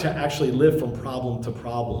designed to actually live from problem to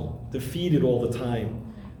problem, defeated all the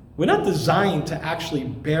time. We're not designed to actually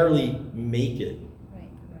barely make it.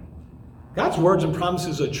 God's words and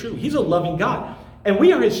promises are true. He's a loving God. And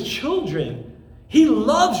we are His children. He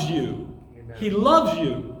loves you. Amen. He loves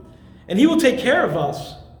you. And He will take care of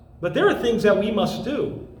us. But there are things that we must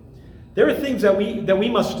do. There are things that we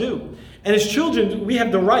must do. And as children, we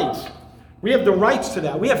have the rights. We have the rights to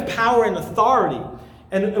that. We have power and authority.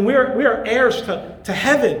 And we are heirs to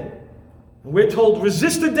heaven. And we're told,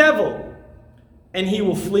 resist the devil, and he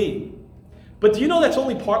will flee. But do you know that's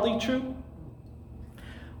only partly true?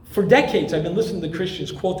 For decades, I've been listening to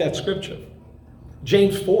Christians quote that scripture.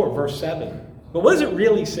 James 4, verse 7. But what does it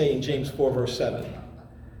really say in James 4, verse 7?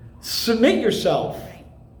 Submit yourself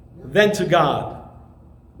then to God.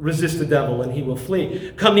 Resist the devil and he will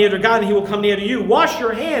flee. Come near to God and he will come near to you. Wash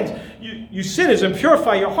your hands, you sinners, and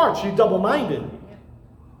purify your hearts, you double-minded.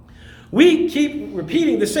 We keep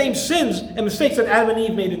repeating the same sins and mistakes that Adam and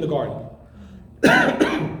Eve made in the garden.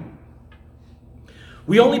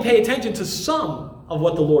 We only pay attention to some of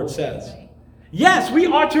what the Lord says. Yes, we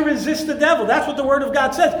are to resist the devil. That's what the Word of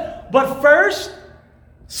God says. But first,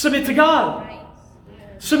 submit to God.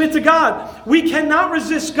 Submit to God. We cannot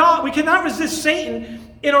resist God. We cannot resist Satan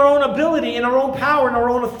in our own ability, in our own power, in our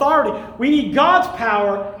own authority. We need God's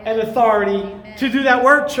power and authority to do that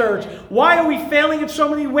work, church. Why are we failing in so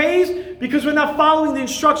many ways? Because we're not following the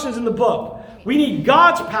instructions in the book. We need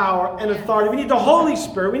God's power and authority. We need the Holy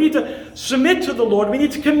Spirit. We need to submit to the Lord. We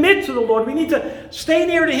need to commit to the Lord. We need to stay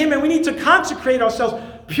near to Him, and we need to consecrate ourselves,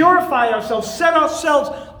 purify ourselves, set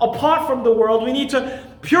ourselves apart from the world. We need to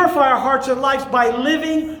purify our hearts and lives by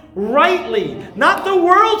living rightly. Not the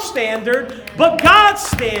world's standard, but God's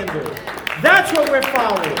standard. That's what we're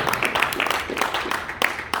following.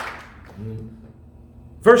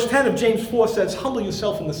 Verse 10 of James 4 says, humble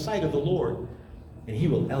yourself in the sight of the Lord, and He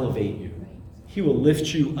will elevate you. He will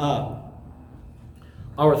lift you up.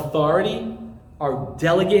 Our authority, our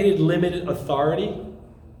delegated, limited authority,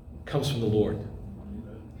 comes from the Lord.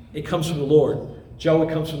 It comes from the Lord. Joe,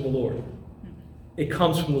 it comes from the Lord. It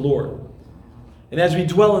comes from the Lord. And as we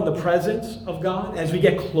dwell in the presence of God, as we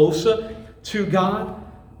get closer to God,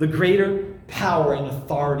 the greater power and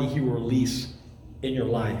authority he will release in your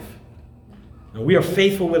life. And we are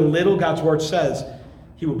faithful with a little, God's word says,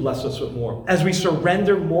 he will bless us with more. As we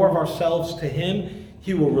surrender more of ourselves to him,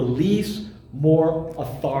 he will release more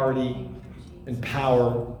authority and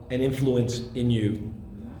power and influence in you.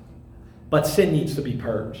 But sin needs to be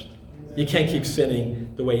purged. You can't keep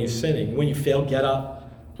sinning the way you're sinning. When you fail, get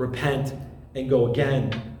up, repent, and go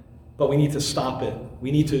again. But we need to stop it.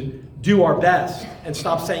 We need to do our best and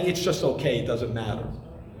stop saying it's just okay, it doesn't matter.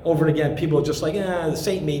 Over and again, people are just like, the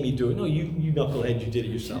saint made me do it. No, you knucklehead, you did it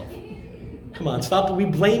yourself. Come on, stop it. We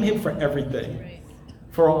blame him for everything,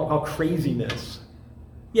 for our craziness.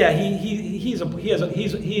 Yeah, he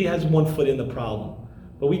has 1 foot in the problem,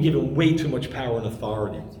 but we give him way too much power and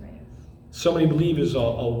authority. So many believers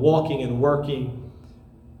are walking and working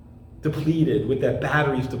depleted, with their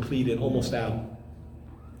batteries depleted, almost out.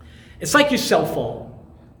 It's like your cell phone.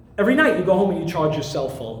 Every night you go home and you charge your cell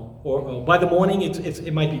phone, or by the morning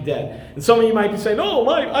it might be dead. And some of you might be saying, "Oh,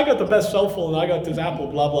 I got the best cell phone. I got this Apple,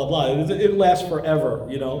 blah blah blah. It lasts forever."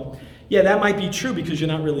 Yeah, that might be true because you're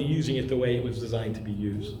not really using it the way it was designed to be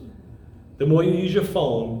used. The more you use your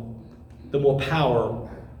phone, the more power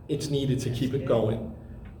it's needed to keep it going.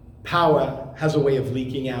 Power has a way of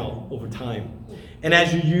leaking out over time. And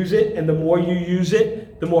as you use it, and the more you use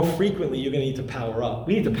it, the more frequently you're going to need to power up.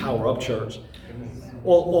 We need to power up, church.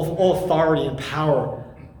 All authority and power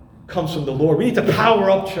comes from the Lord. We need to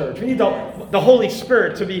power up, church. We need the Holy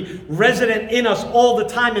Spirit to be resident in us all the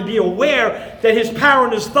time and be aware that his power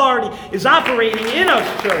and his authority is operating in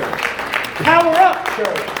us, church. Power up,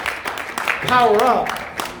 church. Power up.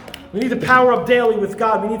 We need to power up daily with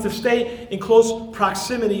God. We need to stay in close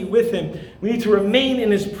proximity with him. We need to remain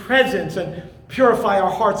in his presence and purify our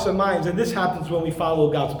hearts and minds. And this happens when we follow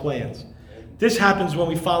God's plans. This happens when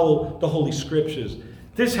we follow the Holy Scriptures.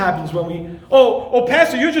 This happens when we,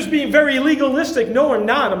 Pastor, you're just being very legalistic. No, I'm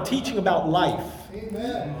not. I'm teaching about life.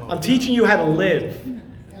 Amen. I'm teaching you how to live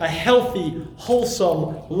a healthy,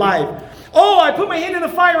 wholesome life. I put my hand in the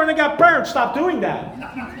fire and I got burned. Stop doing that.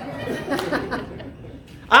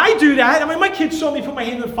 I do that. I mean, my kids saw me put my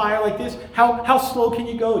hand in the fire like this. How slow can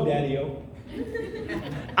you go, Daddy-o?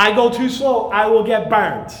 I go too slow, I will get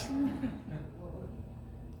burned.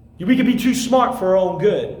 We can be too smart for our own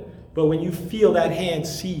good. But when you feel that hand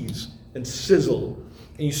seize and sizzle,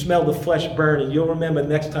 and you smell the flesh burning, you'll remember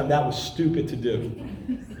next time that was stupid to do.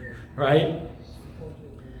 Right?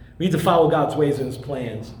 We need to follow God's ways and his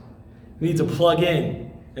plans. We need to plug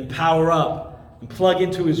in and power up and plug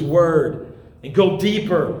into his word and go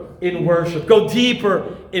deeper in worship. Go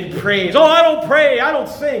deeper in praise. I don't pray. I don't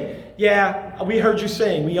sing. Yeah, we heard you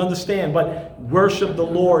sing. We understand. But worship the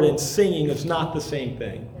Lord and singing is not the same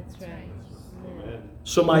thing. That's right. Amen.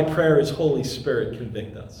 So my prayer is, Holy Spirit,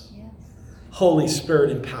 convict us. Yes. Holy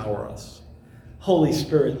Spirit, empower us. Holy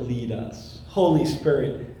Spirit, lead us. Holy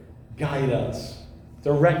Spirit, guide us.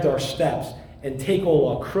 Direct our steps. And take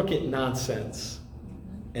all our crooked nonsense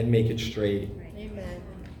and make it straight. Amen.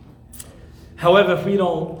 However, if we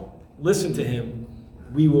don't listen to him,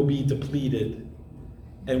 we will be depleted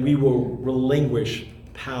and we will relinquish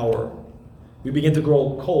power. We begin to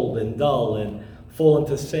grow cold and dull and fall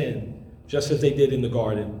into sin, just as they did in the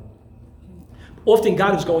garden. Often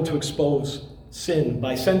God is going to expose sin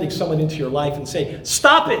by sending someone into your life and say,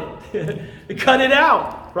 stop it, cut it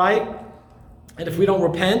out, right? And if we don't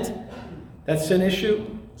repent, that sin issue,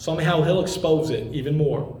 somehow he'll expose it even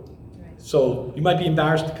more. So you might be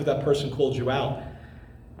embarrassed because that person called you out.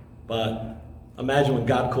 But imagine when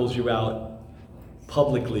God calls you out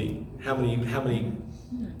publicly, how many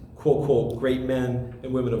quote, quote, great men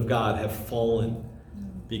and women of God have fallen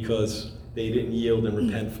because they didn't yield and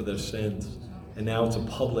repent for their sins. And now it's a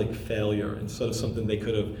public failure instead of something they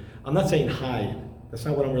could have, I'm not saying hide. That's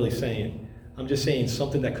not what I'm really saying. I'm just saying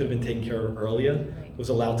something that could have been taken care of earlier was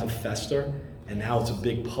allowed to fester, and now it's a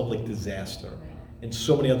big public disaster. And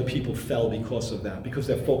so many other people fell because of that, because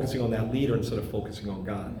they're focusing on that leader instead of focusing on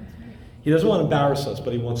God. He doesn't want to embarrass us,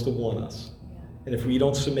 but he wants to warn us. And if we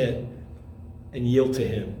don't submit and yield to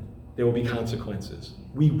him, there will be consequences.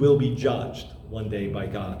 We will be judged one day by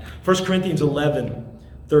God. 1 Corinthians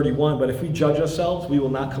 11:31, but if we judge ourselves, we will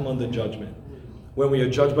not come under judgment. When we are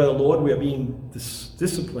judged by the Lord, we are being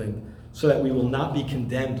disciplined so that we will not be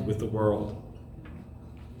condemned with the world.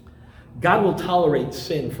 God will tolerate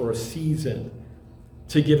sin for a season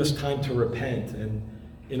to give us time to repent and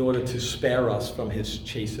in order to spare us from his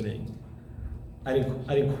chastening. I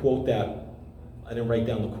didn't quote that I didn't write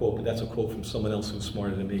down the quote, but that's a quote from someone else who's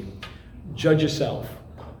smarter than me. Judge yourself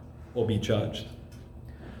or be judged.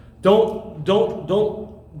 Don't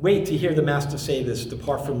wait to hear the Master say this.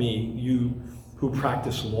 Depart from me, you who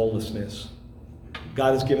practice lawlessness.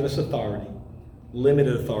 God has given us authority,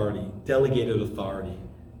 limited authority, delegated authority,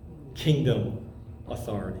 kingdom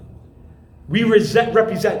authority. We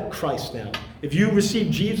represent Christ now. If you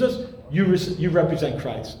receive Jesus, you represent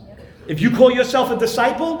Christ. If you call yourself a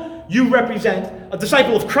disciple, you represent a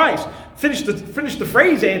disciple of Christ. Finish the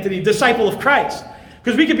phrase, Anthony, disciple of Christ.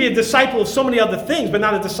 Because we could be a disciple of so many other things, but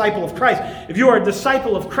not a disciple of Christ. If you are a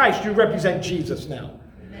disciple of Christ, you represent Jesus now.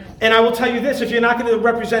 Amen. And I will tell you this, if you're not going to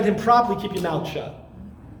represent him properly, keep your mouth shut.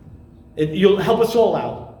 You'll help us all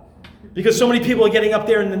out. Because so many people are getting up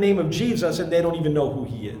there in the name of Jesus and they don't even know who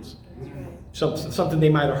he is. Something they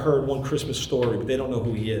might have heard, one Christmas story, but they don't know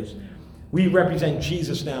who he is. We represent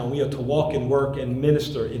Jesus now, and we are to walk and work and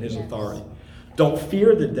minister in his authority. Don't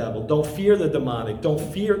fear the devil. Don't fear the demonic. Don't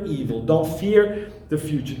fear evil. Don't fear the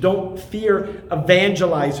future. Don't fear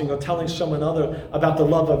evangelizing or telling someone other about the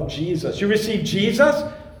love of Jesus. You receive Jesus?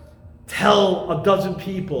 Tell a dozen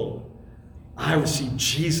people, I received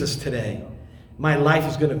Jesus today. My life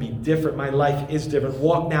is going to be different. My life is different.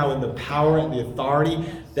 Walk now in the power and the authority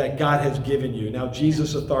that God has given you. Now,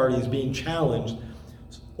 Jesus' authority is being challenged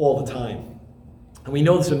all the time. And we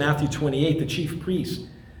know this in Matthew 28, the chief priests.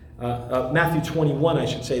 Matthew 21, I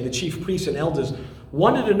should say, the chief priests and elders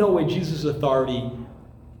wanted to know where Jesus' authority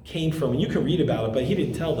came from. And you can read about it, but he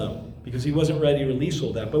didn't tell them because he wasn't ready to release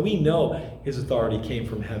all that. But we know his authority came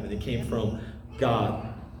from heaven. It came from God.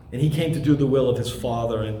 And he came to do the will of his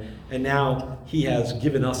Father. And now he has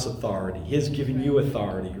given us authority. He has given you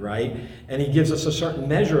authority, right? And he gives us a certain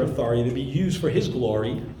measure of authority to be used for his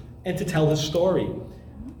glory and to tell his story,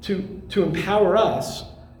 to empower us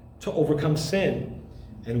to overcome sin.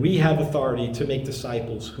 And we have authority to make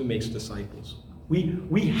disciples who makes disciples.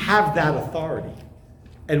 We have that authority,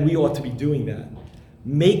 and we ought to be doing that.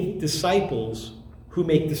 Make disciples who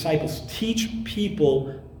make disciples. Teach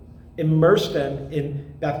people, immerse them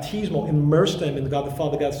in baptismal, immerse them in God the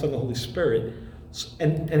Father, God the Son, and the Holy Spirit,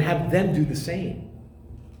 and have them do the same.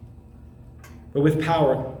 But with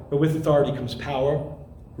authority comes power,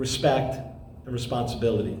 respect, and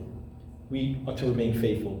responsibility. We ought to remain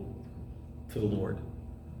faithful to the Lord.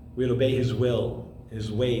 We ought to obey his will,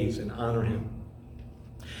 his ways, and honor him.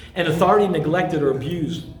 And authority neglected or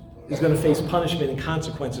abused is going to face punishment and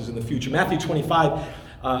consequences in the future. Matthew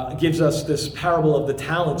 25 gives us this parable of the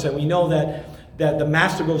talents, and we know that the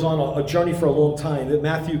master goes on a journey for a long time. That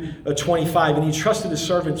Matthew 25, and he trusted his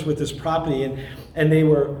servants with his property, and they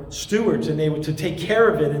were stewards, and they were to take care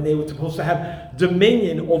of it, and they were supposed to have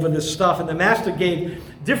dominion over this stuff. And the master gave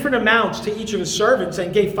different amounts to each of his servants,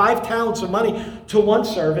 and gave 5 talents of money to one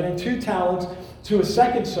servant, and 2 talents to a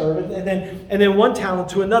second servant, and then 1 talent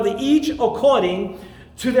to another, each according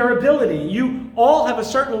to their ability. You all have a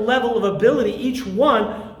certain level of ability, each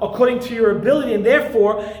one according to your ability, and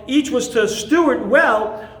therefore each was to steward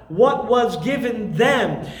well what was given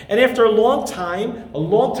them. And after a long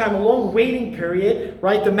waiting period,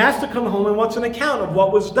 right, the master come home and wants an account of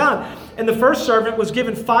what was done. And the first servant was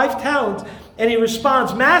given 5 talents, and he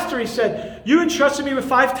responds, Master, he said, you entrusted me with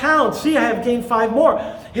 5 talents. See, I have gained 5 more.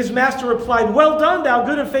 His master replied, well done, thou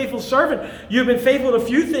good and faithful servant. You have been faithful to a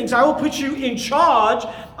few things. I will put you in charge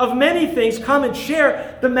of many things. Come and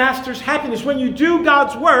share the master's happiness. When you do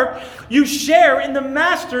God's work, you share in the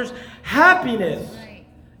master's happiness.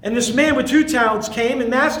 And this man with 2 talents came, and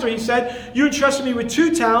master, he said, you entrusted me with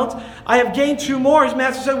 2 talents. I have gained 2 more. His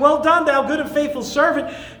master said, well done, thou good and faithful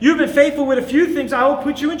servant. You've been faithful with a few things. I will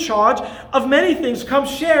put you in charge of many things. Come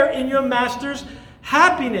share in your master's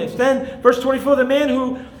happiness. Then, verse 24, the man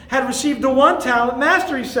who had received the 1 talent,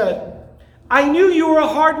 master, he said, I knew you were a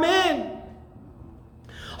hard man,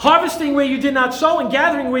 harvesting where you did not sow and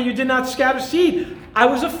gathering where you did not scatter seed. I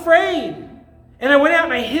was afraid, and I went out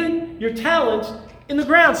and I hid your talents in the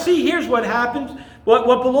ground. See, here's what happens, what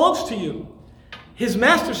belongs to you. His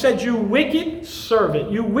master said, you wicked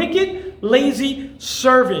servant, you wicked, lazy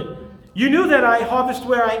servant. You knew that I harvest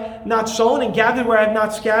where I have not sown and gathered where I have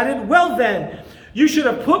not scattered. Well then, you should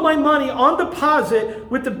have put my money on deposit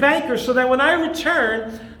with the banker so that when I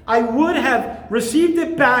return, I would have received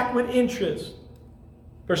it back with interest.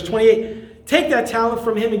 Verse 28, take that talent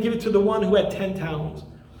from him and give it to the one who had 10 talents.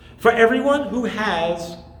 For everyone who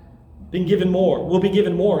has been given more will be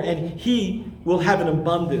given more, and he will have an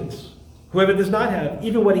abundance. Whoever does not have,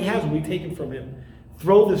 even what he has will be taken from him.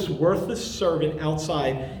 Throw this worthless servant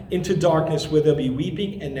outside into darkness where there'll be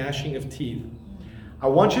weeping and gnashing of teeth. I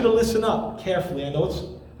want you to listen up carefully.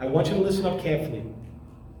 I want you to listen up carefully.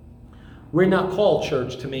 We're not called,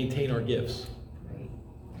 church, to maintain our gifts.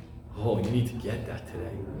 Oh, you need to get that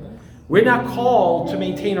today. We're not called to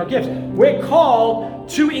maintain our gifts. We're called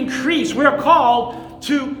to increase. We're called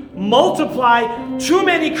to multiply. Too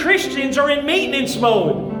many Christians are in maintenance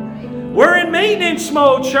mode. We're in maintenance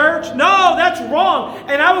mode, church. No, that's wrong.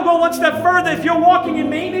 And I will go one step further. If you're walking in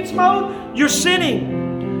maintenance mode, you're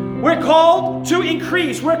sinning. We're called to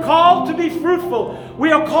increase. We're called to be fruitful.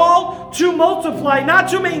 We are called to multiply, not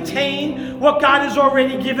to maintain what God has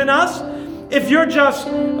already given us. If you're just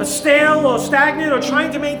stale or stagnant or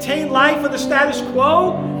trying to maintain life or the status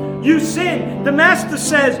quo, you sin. The Master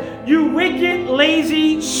says, you wicked,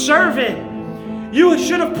 lazy servant. You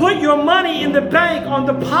should have put your money in the bank on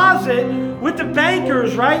deposit with the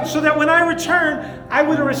bankers, right? So that when I return, I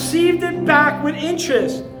would have received it back with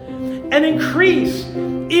interest. An increase,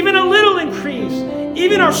 even a little increase,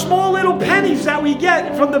 even our small little pennies that we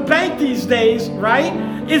get from the bank these days, right,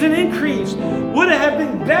 is an increase. Would it have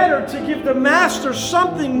been better to give the Master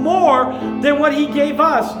something more than what he gave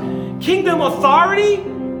us? Kingdom authority,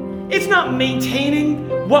 it's not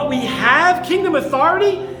maintaining what we have. Kingdom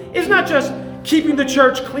authority is not just keeping the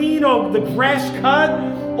church clean or the grass cut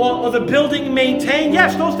or the building maintained.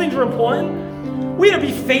 Yes, those things are important. We have to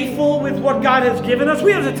be faithful with what God has given us.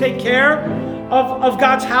 We have to take care of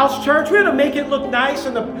God's house, church. We have to make it look nice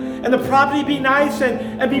and the property be nice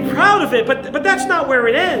and be proud of it. But that's not where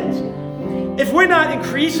it ends. If we're not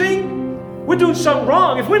increasing, we're doing something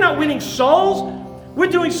wrong. If we're not winning souls, we're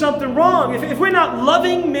doing something wrong. If we're not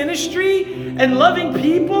loving ministry and loving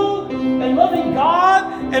people and loving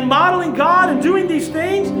God and modeling God and doing these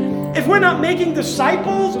things, if we're not making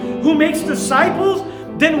disciples who makes disciples,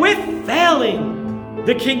 then we're failing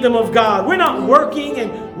the kingdom of God. We're not working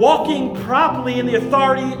and walking properly in the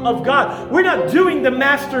authority of God. We're not doing the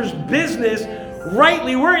Master's business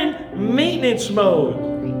rightly. We're in maintenance mode.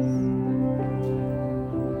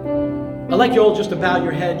 I'd like you all just to bow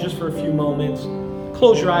your head just for a few moments.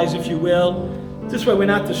 Close your eyes if you will. This way we're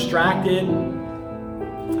not distracted.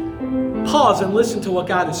 Pause and listen to what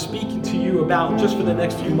God is speaking to you about just for the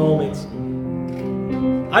next few moments.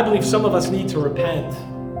 I believe some of us need to repent.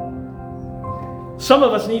 Some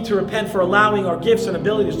of us need to repent for allowing our gifts and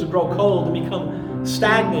abilities to grow cold and become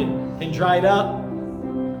stagnant and dried up.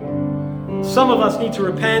 Some of us need to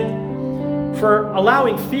repent for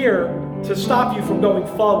allowing fear to stop you from going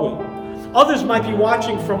forward. Others might be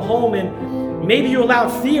watching from home and maybe you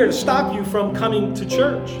allowed fear to stop you from coming to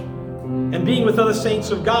church and being with other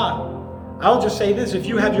saints of God. I'll just say this, if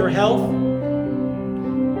you have your health,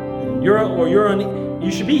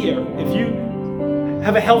 you should be here. If you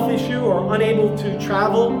have a health issue or unable to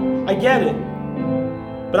travel, I get it.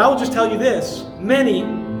 But I will just tell you this, many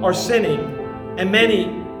are sinning and many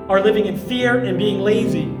are living in fear and being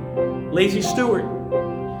lazy steward.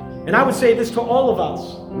 And I would say this to all of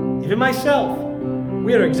us, even myself,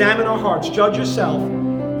 we have to examine our hearts, judge yourself,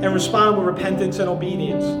 and respond with repentance and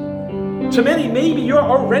obedience. To many, maybe you're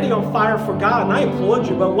already on fire for God, and I applaud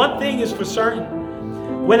you, but one thing is for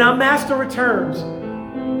certain. When our Master returns,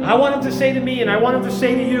 I want him to say to me, and I want him to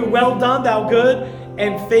say to you, well done, thou good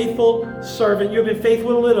and faithful servant. You have been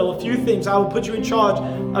faithful in a little, a few things. I will put you in charge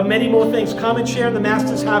of many more things. Come and share in the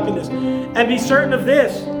Master's happiness. And be certain of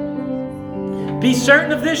this. Be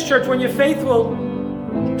certain of this, church, when you're faithful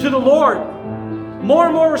to the Lord, more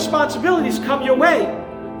and more responsibilities come your way.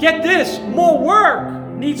 Get this, more work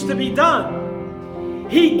needs to be done.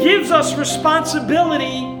 He gives us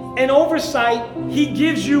responsibility and oversight. He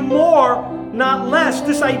gives you more, not less.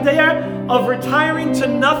 This idea of retiring to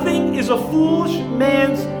nothing is a foolish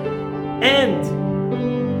man's end.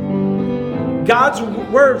 God's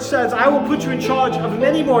word says, I will put you in charge of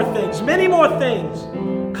many more things. Many more things.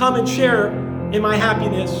 Come and share in my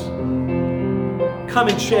happiness. Come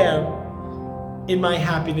and share in my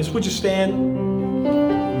happiness. Would you stand?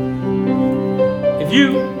 If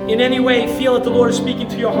you in any way feel that the Lord is speaking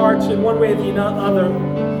to your hearts in one way or the other,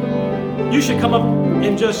 you should come up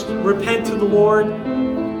and just repent to the Lord.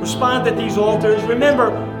 Respond at these altars.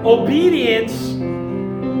 Remember, obedience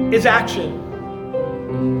is action.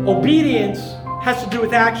 Obedience has to do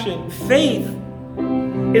with action. Faith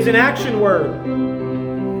is an action word.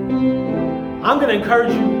 I'm going to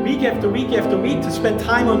encourage you week after week after week to spend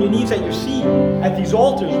time on your knees at your seat, at these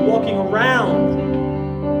altars, walking around.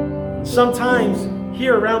 Sometimes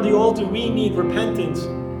here around the altar we need repentance,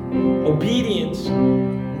 obedience,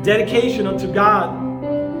 dedication unto God.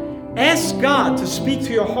 Ask God to speak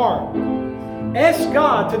to your heart. Ask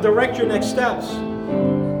God to direct your next steps.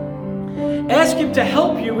 Ask Him to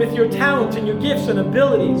help you with your talents and your gifts and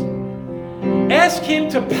abilities. Ask Him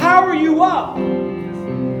to power you up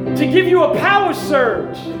to give you a power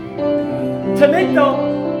surge, to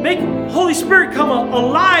make Holy Spirit come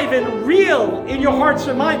alive and real in your hearts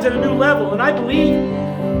and minds at a new level. And I believe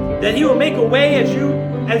that He will make a way as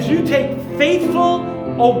you take faithful,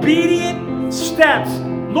 obedient steps.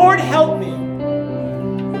 Lord, help me.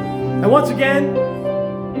 And once again,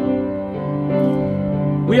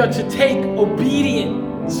 we are to take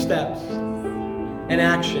obedient steps and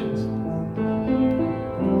actions.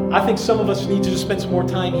 I think some of us need to just spend some more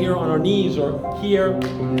time here on our knees or here.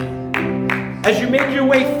 As you make your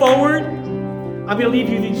way forward, I'm going to leave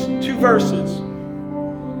you these two verses.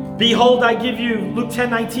 Behold, I give you, Luke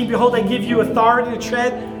 10:19, behold, I give you authority to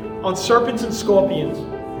tread on serpents and scorpions.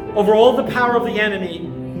 Over all the power of the enemy,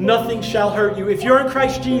 nothing shall hurt you. If you're in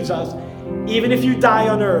Christ Jesus, even if you die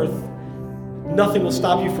on earth, nothing will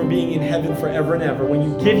stop you from being in heaven forever and ever when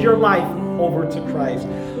you give your life over to Christ.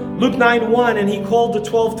 Luke 9:1, and He called the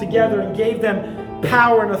 12 together and gave them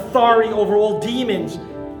power and authority over all demons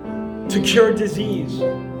to cure disease.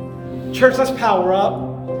 Church, let's power up.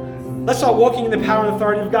 Let's start walking in the power and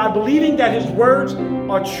authority of God, believing that His words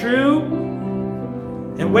are true.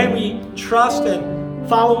 And when we trust and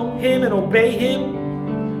follow Him and obey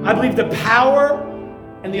Him, I believe the power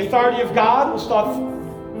and the authority of God will start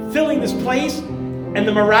filling this place, and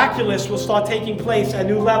the miraculous will start taking place at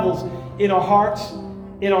new levels in our hearts,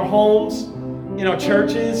 in our homes, in our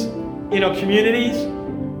churches, in our communities.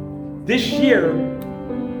 This year,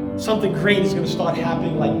 something great is going to start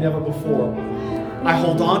happening like never before. I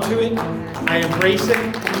hold on to it. I embrace it.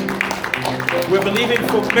 We're believing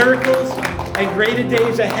for miracles and greater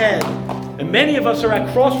days ahead. And many of us are at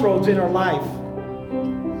crossroads in our life.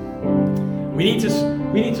 We need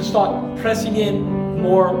to start pressing in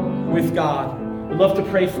more with God. We'd love to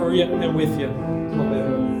pray for you and with you.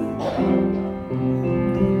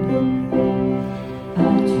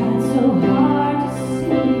 I've tried so hard to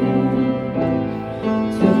see it.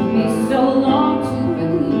 Took me so long to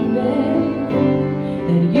believe it.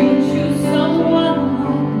 That you choose someone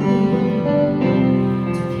like me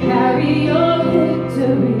to carry your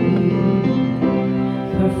victory.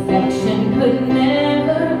 Perfection could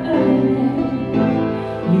never earn it.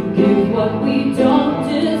 You give what we don't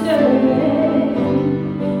deserve it.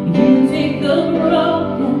 You take the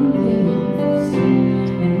broken things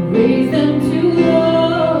and raise them to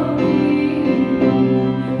glory.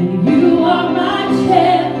 And you are my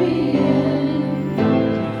champion.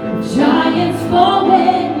 Giants fall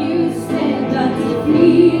when you stand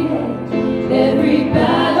undefeated. Every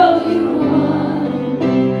battle you won.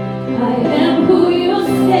 I am who you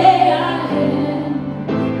say I am.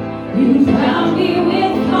 You crown me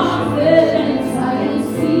with confidence. I am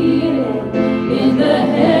seated in the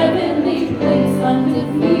heavenly place,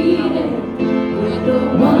 undefeated, with the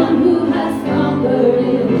one who has conquered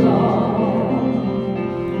it all.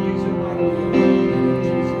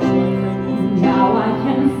 Now I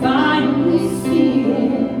can finally see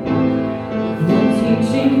it. You're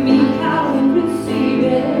teaching me how to receive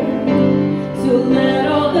it. So let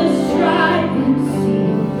all the striving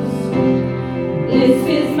cease. This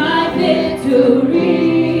is my victory.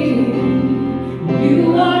 You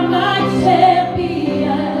are my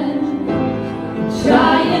champion.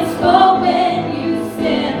 Giants fall when you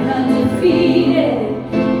stand undefeated.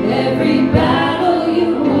 Every battle you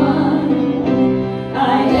won. I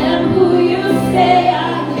am who you say I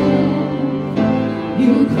am.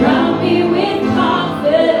 You crown me with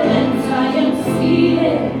confidence. I am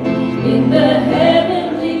seated in the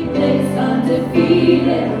heavenly place,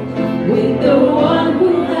 undefeated, with the one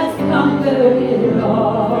who has conquered it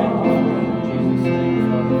all.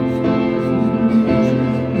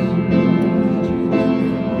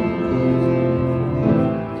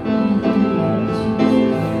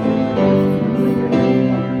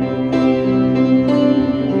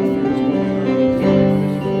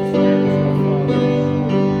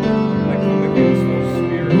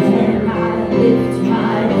 When I lift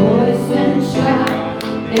my voice and shout,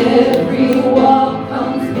 every wall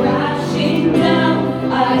comes crashing down.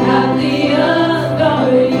 I have the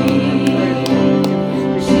authority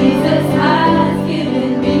Jesus has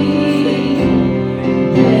given me.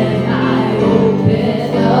 When I open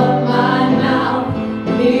up my mouth,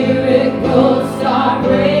 miracles start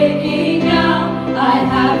breaking out. I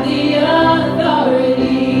have the authority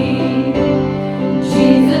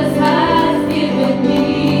Jesus has given me.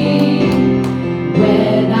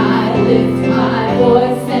 When I lift my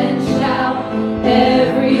voice and shout,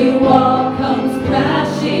 every wall comes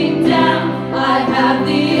crashing down. I have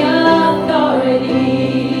the authority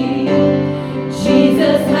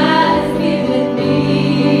Jesus has given me.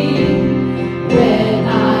 When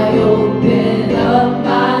I open up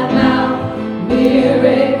my mouth,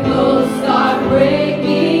 miracles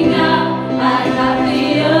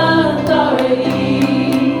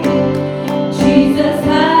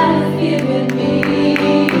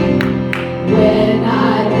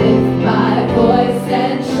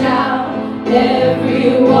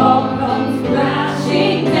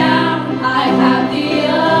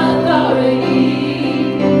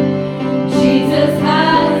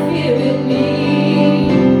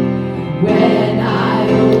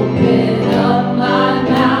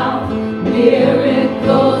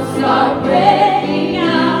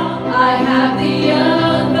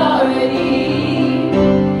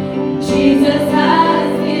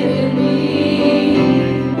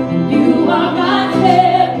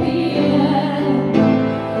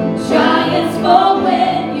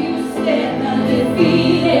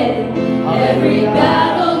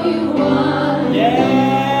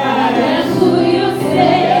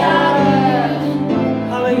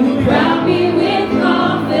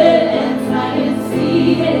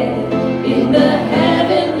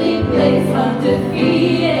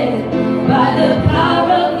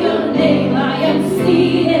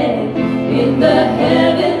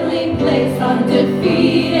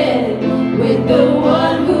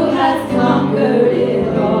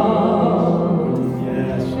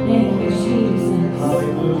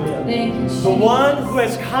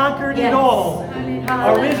conquered it all.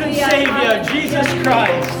 Our risen Savior, Jesus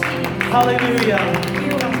Christ. Hallelujah.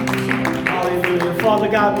 Hallelujah. Father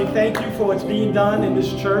God, we thank you for what's being done in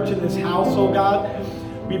this church, in this house, oh God.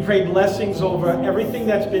 We pray blessings over everything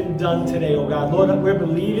that's been done today, oh God. Lord, we're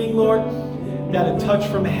believing, Lord, that a touch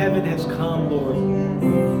from heaven has come, Lord.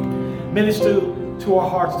 Minister to our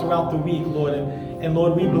hearts throughout the week, Lord. And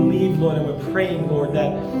Lord, we believe, Lord, and we're praying, Lord,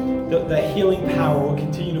 that the healing power will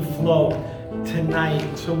continue to flow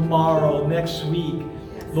tonight, tomorrow, next week,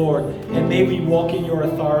 Lord. And may we walk in your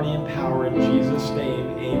authority and power in Jesus' name.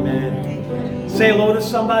 Amen. Say hello to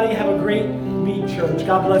somebody. Have a great week, church.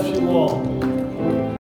 God bless you all.